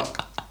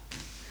TikTok.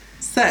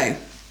 So,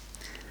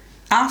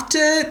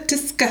 after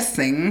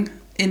discussing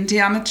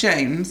Indiana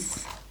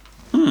Jones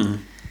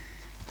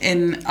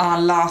in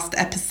our last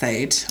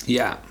episode,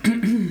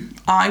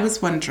 I was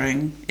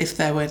wondering if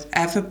there would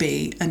ever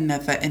be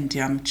another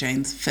Indiana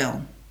Jones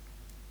film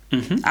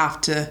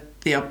after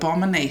the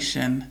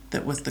abomination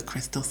that was the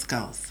Crystal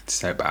Skulls.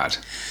 So bad.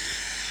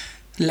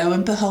 Lo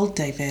and behold,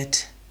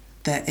 David,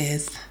 there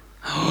is.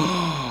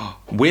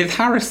 With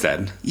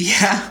Harrison?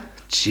 Yeah.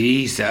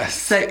 Jesus.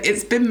 So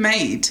it's been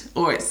made,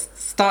 or it's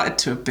started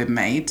to have been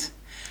made,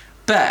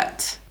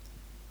 but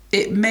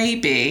it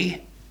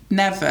maybe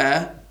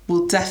never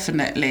will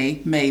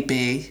definitely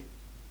maybe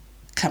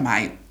come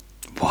out.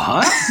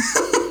 What?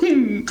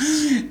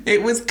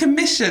 It was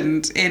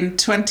commissioned in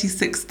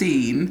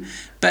 2016,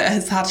 but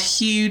has had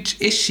huge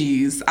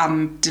issues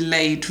and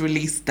delayed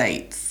release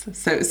dates.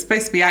 So it's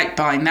supposed to be out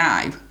by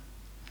now.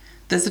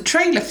 There's a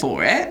trailer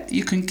for it.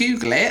 You can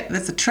Google it.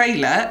 There's a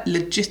trailer,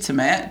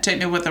 legitimate. Don't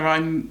know whether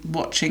I'm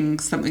watching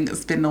something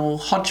that's been all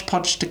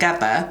hodgepodge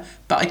together,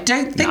 but I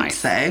don't think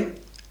so.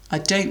 I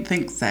don't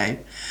think so.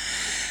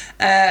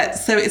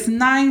 So it's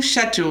now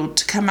scheduled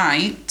to come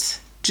out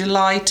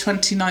July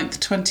 29th,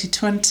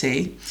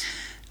 2020.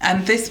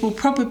 And this will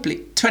probably...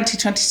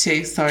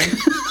 2022, sorry.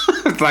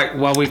 It's like,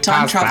 well, we've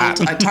time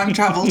travelled. I time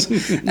travelled.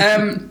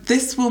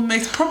 This will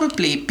most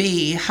probably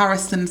be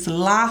Harrison's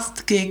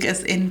last gig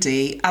as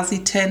Indy as he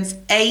turns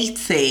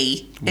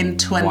 80 in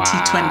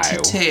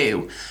 2022.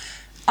 Wow.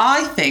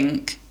 I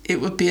think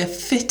it would be a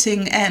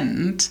fitting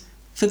end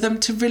for them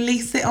to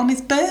release it on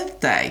his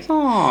birthday.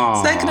 Aww.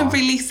 So they're going to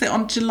release it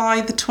on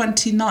July the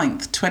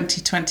 29th,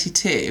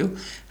 2022.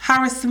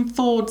 Harrison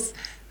Ford's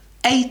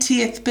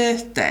 80th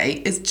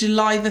birthday is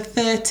July the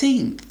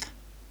 13th.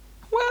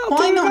 Well,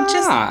 Why do not that.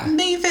 just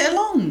move it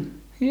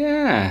along?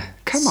 Yeah,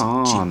 come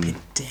on.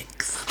 Stupid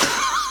dicks.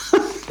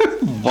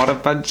 What a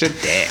bunch of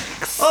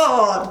dicks.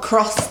 Oh, I'm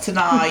cross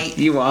tonight.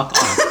 You are.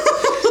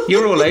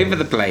 You're all over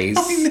the place.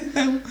 I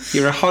know.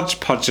 You're a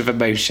hodgepodge of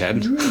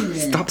emotion.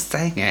 Stop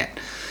saying it.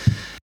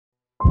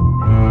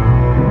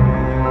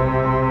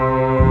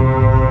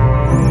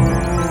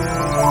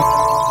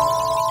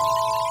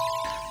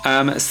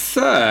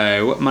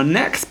 So my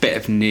next bit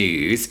of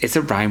news is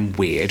around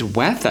weird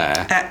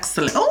weather.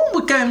 Excellent. Oh,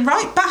 we're going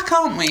right back,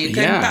 aren't we?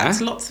 Going back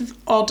to lots of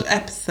odd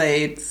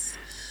episodes.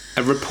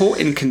 A report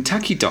in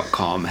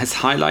Kentucky.com has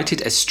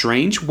highlighted a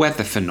strange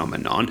weather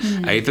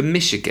phenomenon over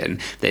Michigan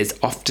that is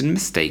often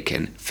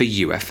mistaken for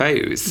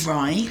UFOs.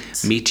 Right.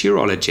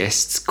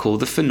 Meteorologists call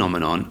the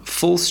phenomenon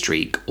full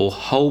streak or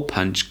hole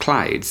punch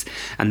clouds,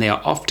 and they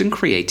are often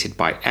created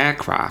by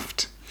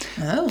aircraft.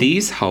 Oh.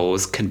 These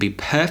holes can be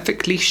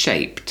perfectly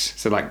shaped,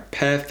 so like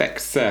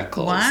perfect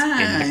circles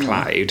in the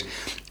cloud,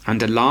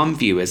 and alarm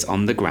viewers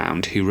on the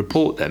ground who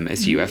report them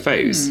as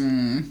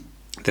UFOs.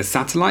 The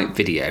satellite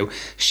video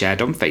shared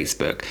on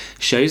Facebook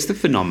shows the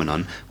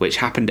phenomenon, which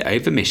happened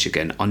over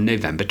Michigan on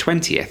November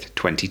 20th,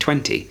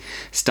 2020,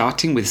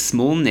 starting with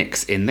small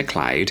nicks in the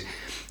cloud,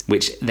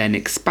 which then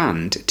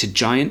expand to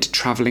giant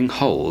travelling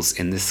holes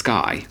in the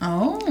sky.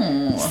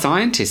 Oh.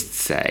 Scientists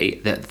say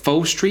that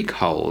full streak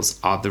holes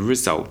are the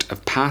result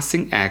of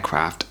passing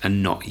aircraft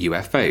and not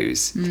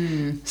UFOs.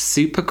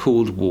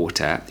 Supercooled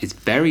water is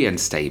very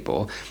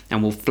unstable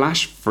and will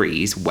flash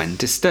freeze when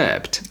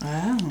disturbed.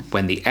 Oh.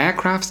 When the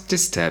aircraft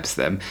disturbs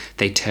them,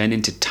 they turn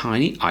into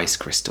tiny ice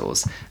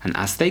crystals, and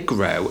as they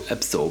grow,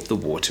 absorb the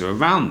water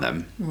around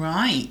them.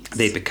 Right.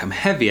 They become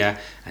heavier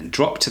and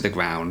drop to the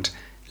ground,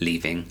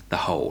 leaving the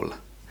hole.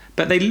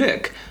 But they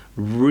look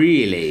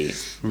really,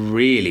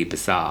 really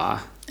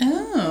bizarre.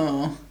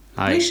 Oh.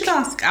 We should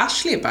ask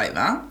Ashley about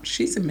that.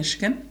 She's in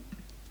Michigan.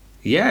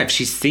 Yeah, if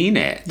she's seen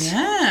it.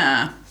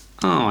 Yeah.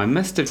 Oh, I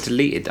must have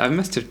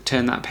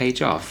turned that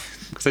page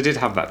off, because I did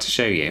have that to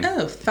show you.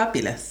 Oh,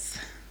 fabulous.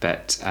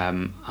 But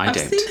I've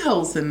don't. seen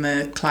holes in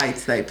the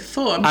clouds though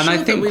before. I'm And sure I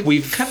think that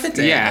we've covered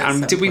it. Yeah, at and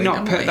some did we point, not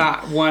haven't put we?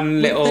 that one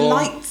With little... the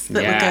lights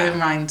that were going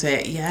around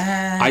it,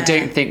 yeah. I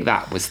don't think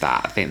that was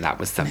that. I think that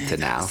was something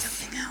No, that was else.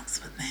 something else,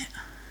 wasn't it?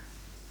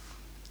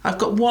 I've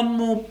got one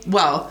more.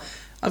 Well,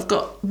 I've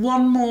got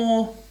one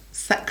more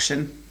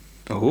section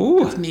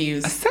Oh, of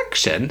news. a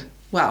section?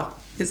 Well,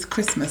 it's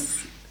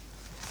Christmas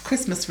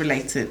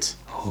related.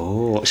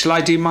 Oh, shall I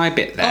do my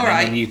bit then? All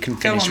right, And then you can go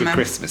finish on with then.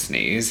 Christmas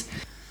news.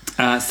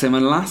 So my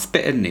last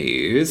bit of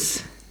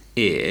news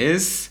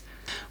is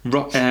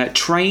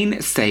train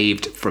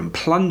saved from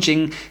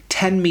plunging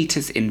 10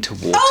 metres into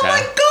water Oh my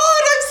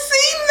god, I've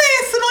seen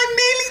this and I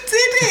nearly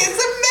did it.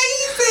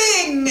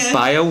 It's amazing.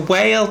 by a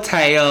whale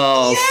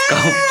tail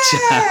sculpture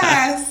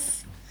Yes.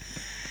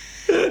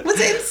 Was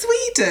it in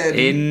Sweden?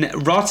 in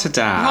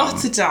Rotterdam.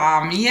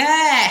 Rotterdam,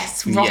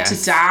 yes.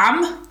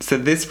 Rotterdam. So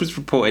this was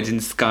reported in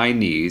Sky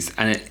News,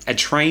 and a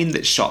train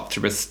that shot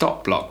through a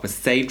stop block was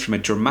saved from a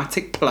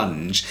dramatic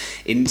plunge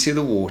into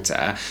the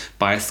water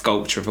by a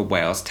sculpture of a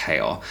whale's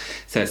tail.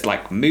 So it's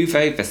like, move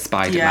over,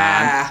 Spider-Man.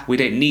 Yeah. We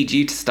don't need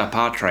you to stop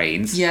our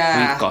trains.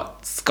 Yeah. We've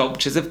got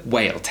sculptures of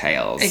whale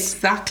tails.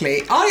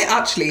 Exactly.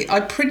 I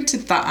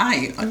printed that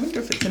out. I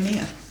wonder if it's in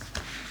here.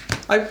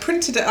 I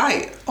printed it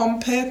out on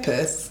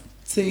purpose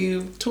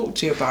to talk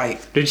to you about.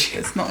 Did you?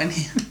 It's not in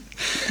here.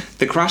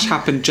 The crash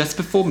happened just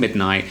before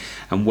midnight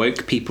and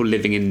woke people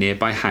living in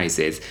nearby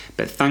houses,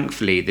 but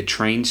thankfully the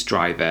train's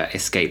driver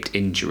escaped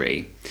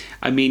injury.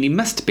 I mean, he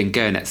must have been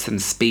going at some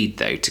speed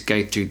though to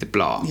go through the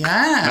block.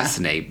 Yeah.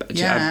 Mustn't he? But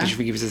Yeah. do you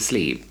think he was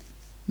asleep?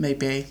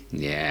 Maybe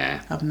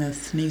Yeah. having a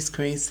snooze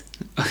cruise.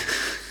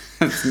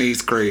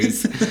 Snooze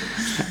cruise.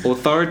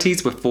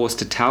 Authorities were forced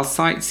to tell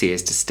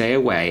sightseers to stay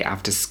away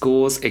after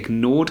scores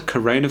ignored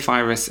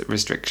coronavirus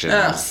restrictions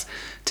Ugh.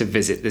 to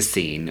visit the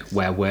scene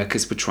where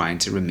workers were trying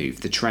to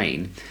remove the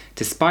train.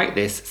 Despite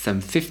this,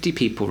 some 50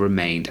 people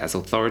remained as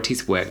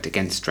authorities worked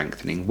against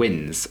strengthening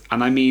winds.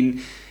 And I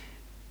mean,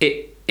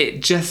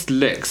 it just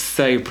looks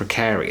so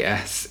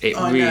precarious. It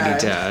I really know.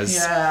 does.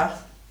 Yeah.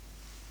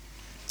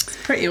 It's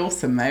pretty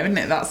awesome though, isn't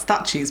it? That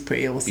statue's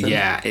pretty awesome.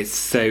 Yeah, it's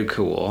so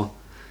cool.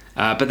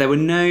 But there were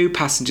no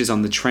passengers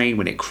on the train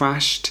when it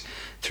crashed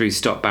through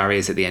stop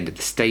barriers at the end of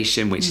the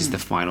station, which is the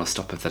final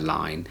stop of the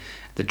line.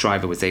 The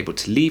driver was able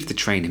to leave the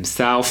train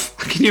himself.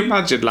 Can you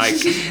imagine, like,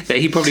 that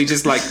he probably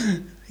just, like...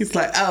 He's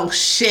like, oh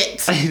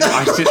shit. I'm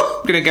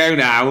going to go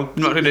now.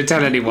 I'm not going to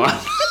tell anyone.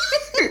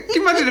 Can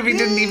you imagine if he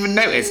didn't even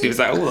notice? And he was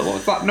like, oh,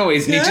 what's that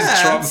noise? And he just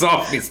Yeah. trots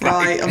off. He's like,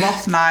 Right, I'm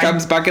off now.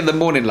 Comes back in the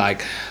morning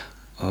like,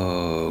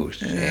 oh,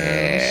 shit.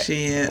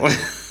 Oh,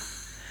 shit.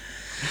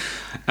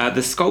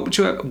 The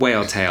sculpture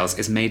Whale Tails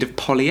is made of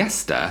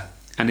polyester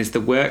and is the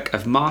work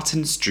of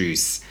Martin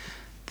Struess.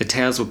 The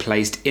tails were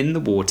placed in the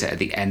water at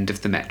the end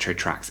of the metro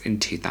tracks in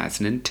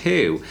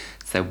 2002.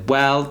 So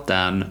well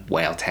done,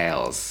 Whale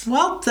Tails.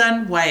 Well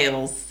done,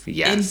 Wales.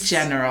 Yes. In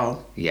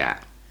general. Yeah.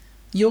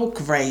 You're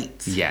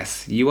great.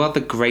 Yes, you are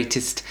the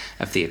greatest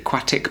of the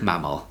aquatic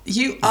mammal.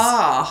 You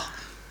are.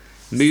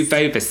 Move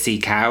over, sea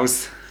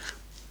cows.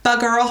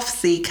 Bugger off,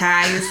 sea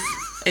cows.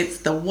 It's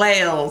the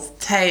whale's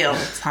tail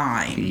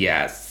time.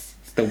 Yes,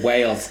 it's the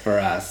whales for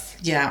us.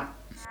 Yeah.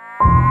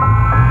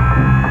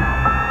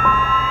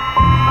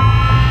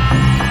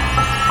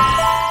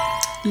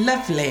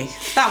 Lovely.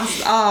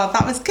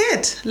 That was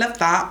good. Love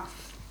that.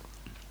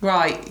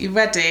 Right, you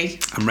ready?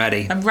 I'm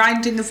ready. I'm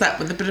rounding us up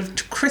with a bit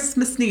of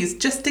Christmas news,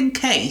 just in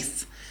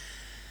case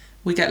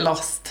we get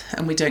lost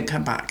and we don't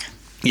come back.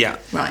 Yeah.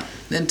 Right,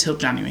 until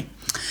January.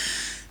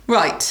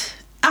 Right,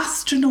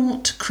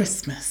 astronaut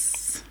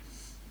Christmas.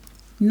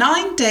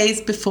 9 days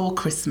before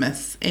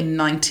Christmas in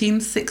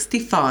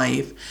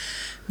 1965,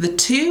 the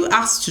two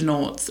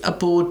astronauts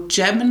aboard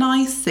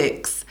Gemini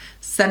 6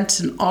 sent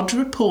an odd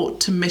report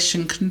to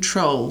Mission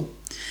Control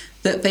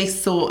that they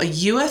saw a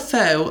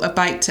UFO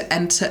about to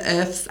enter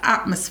Earth's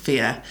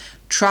atmosphere,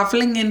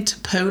 travelling into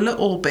polar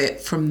orbit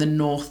from the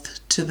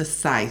north to the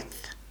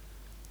south.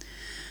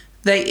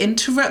 They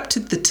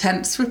interrupted the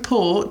tense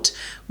report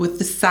with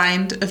the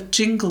sound of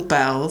jingle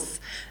bells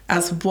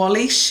as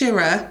Wally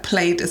Schirra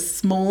played a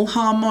small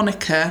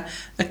harmonica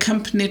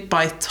accompanied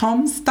by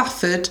Tom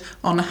Stafford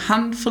on a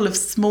handful of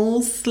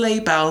small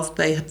sleigh bells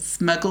they had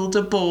smuggled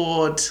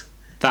aboard.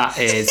 That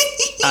is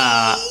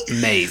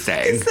amazing.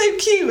 It's so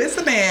cute,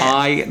 isn't it?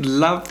 I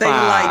love They were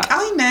that. like,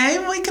 I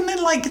know, we're going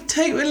to like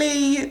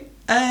totally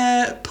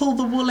pull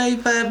the wool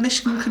over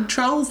Mission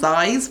Control's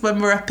eyes when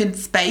we're up in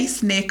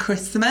space near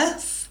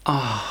Christmas.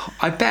 Oh,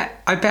 I bet.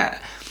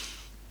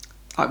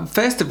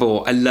 First of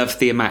all, I love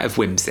the amount of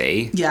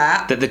whimsy.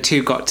 Yeah. That the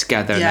two got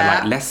together and they're Yeah.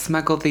 like, let's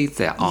smuggle these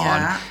on.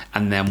 Yeah.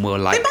 And then we'll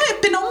like... They might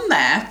have been on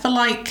there for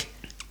like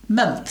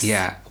months.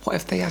 Yeah. What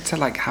if they had to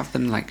like have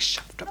them like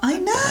shoved up? I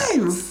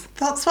know.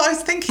 That's what I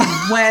was thinking.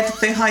 Where did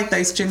they hide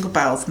those jingle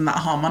bells and that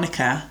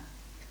harmonica?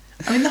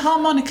 I mean, the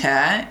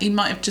harmonica, he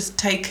might have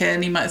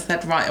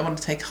said, right, I want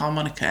to take a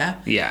harmonica.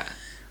 Yeah.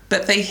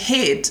 But they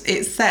hid,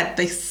 it said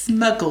they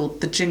smuggled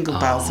the jingle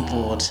bells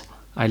aboard.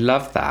 I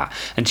love that.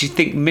 And do you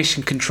think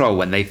Mission Control,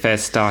 when they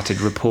first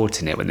started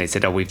reporting it, when they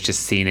said, oh, we've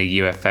just seen a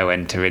UFO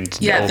enter into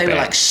the orbit. Yeah, they were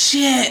like,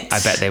 shit. I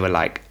bet they were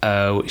like,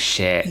 oh,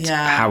 shit.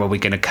 Yeah. How are we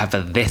going to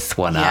cover this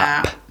one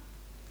up?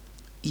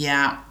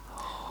 Yeah.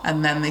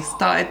 And then they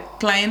started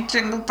playing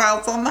jingle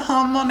bells on the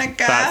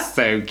harmonica. That's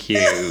so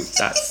cute.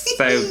 That's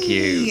so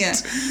cute. Yeah.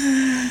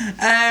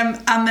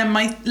 And then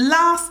my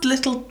last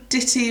little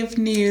ditty of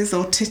news,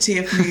 or titty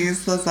of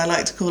news, as I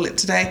like to call it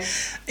today,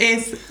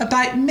 is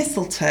about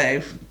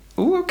mistletoe.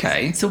 Oh,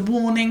 okay. It's a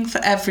warning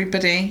for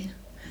everybody.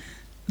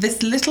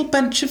 This little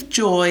bunch of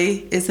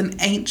joy is an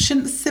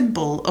ancient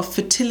symbol of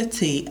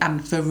fertility and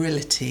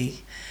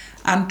virility,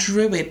 and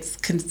Druids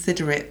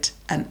consider it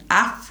an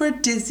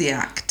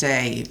aphrodisiac,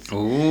 Dave.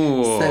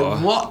 Ooh. So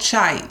watch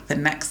out the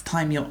next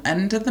time you're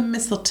under the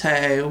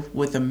mistletoe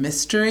with a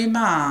mystery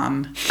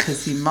man,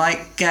 because you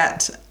might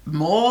get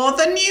more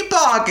than you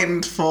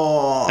bargained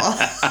for.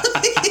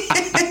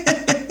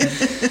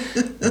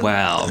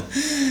 Well,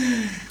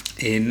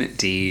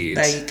 indeed.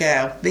 There you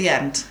go. The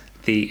end.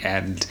 The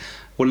end.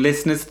 Well,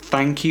 listeners,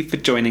 thank you for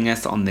joining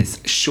us on this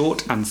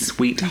short and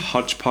sweet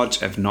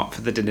hodgepodge of Not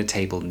for the Dinner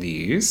Table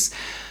news.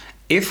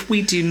 If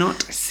we do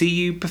not see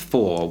you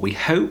before, we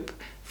hope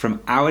from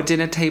our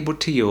dinner table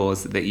to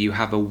yours that you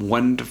have a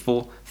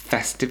wonderful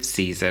festive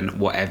season,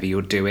 whatever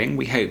you're doing.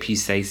 We hope you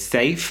stay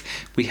safe.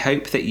 We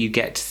hope that you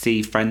get to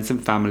see friends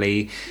and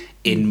family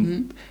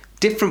in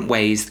different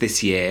ways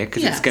this year,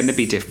 because it's going to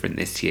be different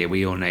this year.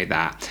 We all know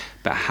that.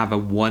 But have a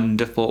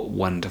wonderful,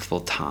 wonderful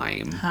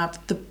time. Have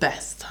the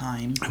best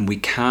time. And we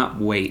can't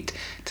wait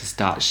to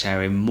start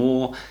sharing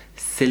more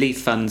silly,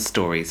 fun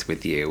stories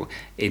with you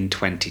in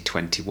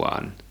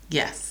 2021.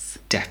 Yes.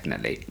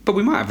 Definitely. But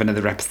we might have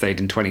another episode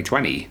in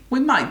 2020. We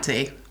might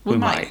do. We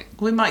might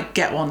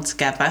get one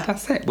together.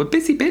 That's it. We're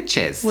busy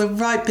bitches. We're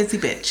right busy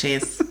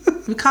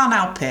bitches. We can't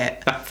help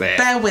it. That's it.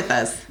 Bear with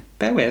us.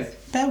 Bear with.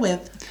 Bear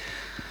with.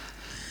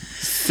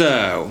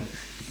 So,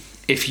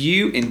 if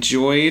you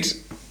enjoyed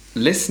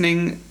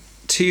listening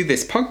to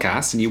this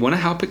podcast and you want to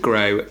help it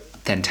grow,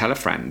 then tell a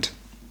friend.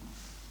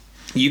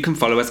 You can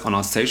follow us on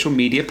our social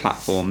media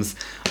platforms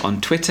on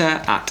Twitter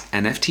at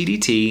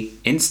NFTDT,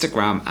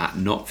 Instagram at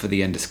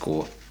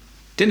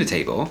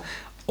NotForThe_dinnertable,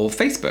 or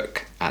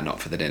Facebook at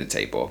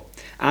NotForTheDinnerTable,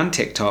 and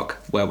TikTok,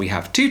 where we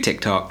have 2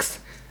 TikToks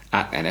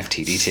at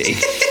NFTDT.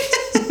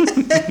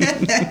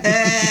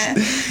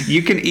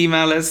 You can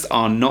email us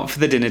on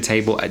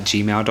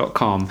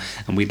notforthedinnertable@gmail.com,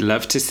 and we'd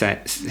love to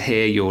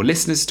hear your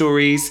listener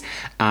stories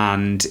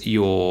and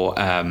your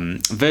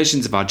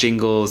versions of our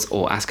jingles,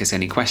 or ask us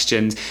any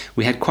questions.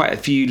 We had quite a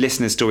few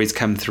listener stories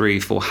come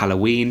through for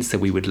Halloween, so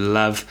we would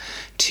love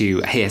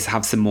to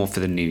have some more for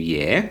the new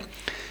year.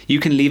 You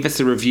can leave us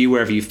a review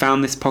wherever you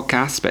found this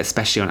podcast, but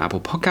especially on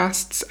Apple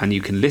Podcasts. And you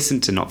can listen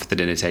to Not for the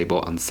Dinner Table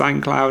on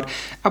SoundCloud,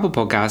 Apple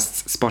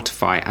Podcasts,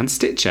 Spotify, and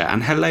Stitcher.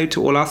 And hello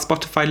to all our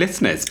Spotify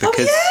listeners,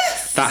 because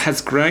that has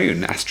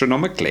grown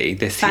astronomically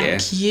this year.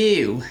 Thank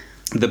you.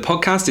 The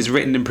podcast is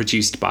written and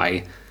produced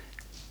by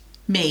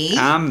me.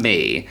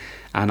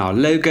 And our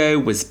logo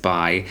was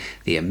by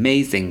the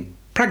amazing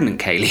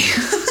Pregnant Kaylee.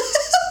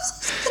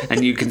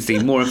 And you can see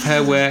more of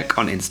her work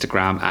on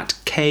Instagram at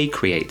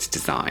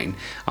KCreatesDesign.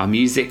 Our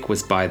music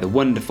was by the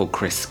wonderful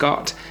Chris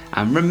Scott.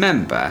 And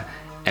remember,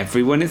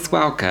 everyone is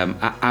welcome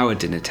at our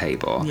dinner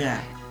table.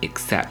 Yeah.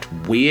 Except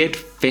weird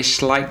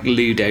fish-like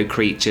Ludo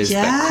creatures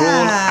that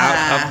crawl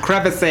out of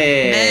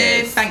crevices.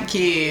 No, thank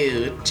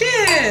you.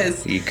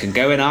 Cheers. You can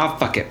go in our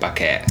bucket.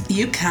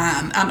 You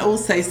can. And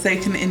also so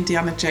can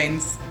Indiana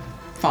Jones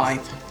 5,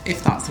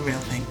 if that's a real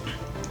thing.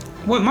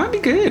 Well, it might be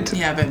good.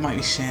 Yeah, but it might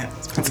be shit.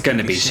 It's going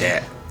to be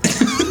shit.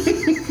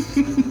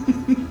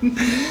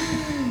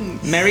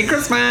 Merry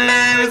Christmas!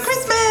 Merry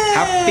Christmas!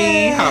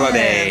 Happy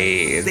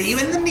holidays! See you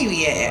in the new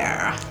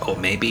year. Or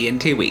maybe in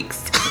 2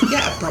 weeks.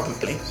 Yeah,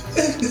 probably.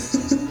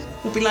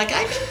 We'll be like,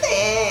 I miss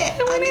it.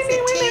 I miss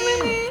it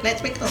too.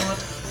 Let's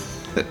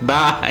record.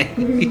 Bye.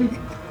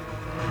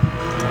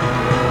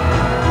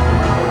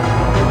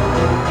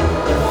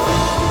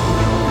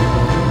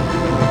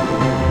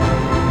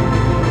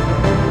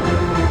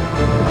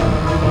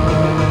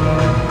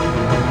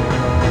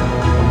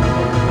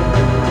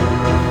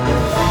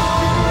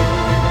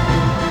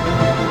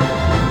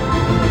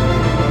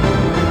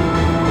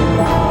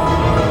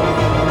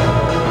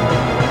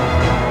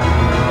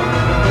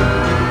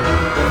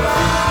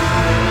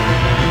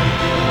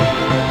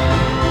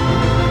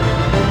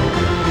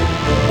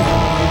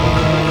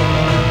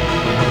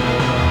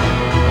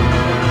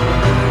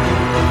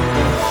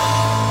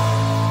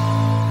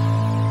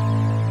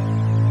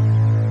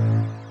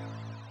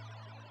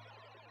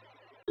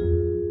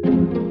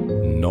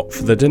 Not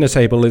for the Dinner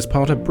Table is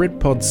part of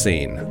Britpod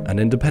Scene, an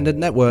independent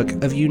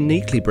network of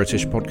uniquely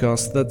British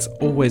podcasts that's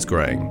always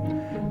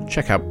growing.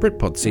 Check out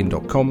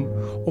BritpodScene.com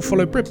or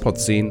follow Britpod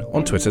Scene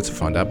on Twitter to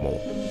find out more.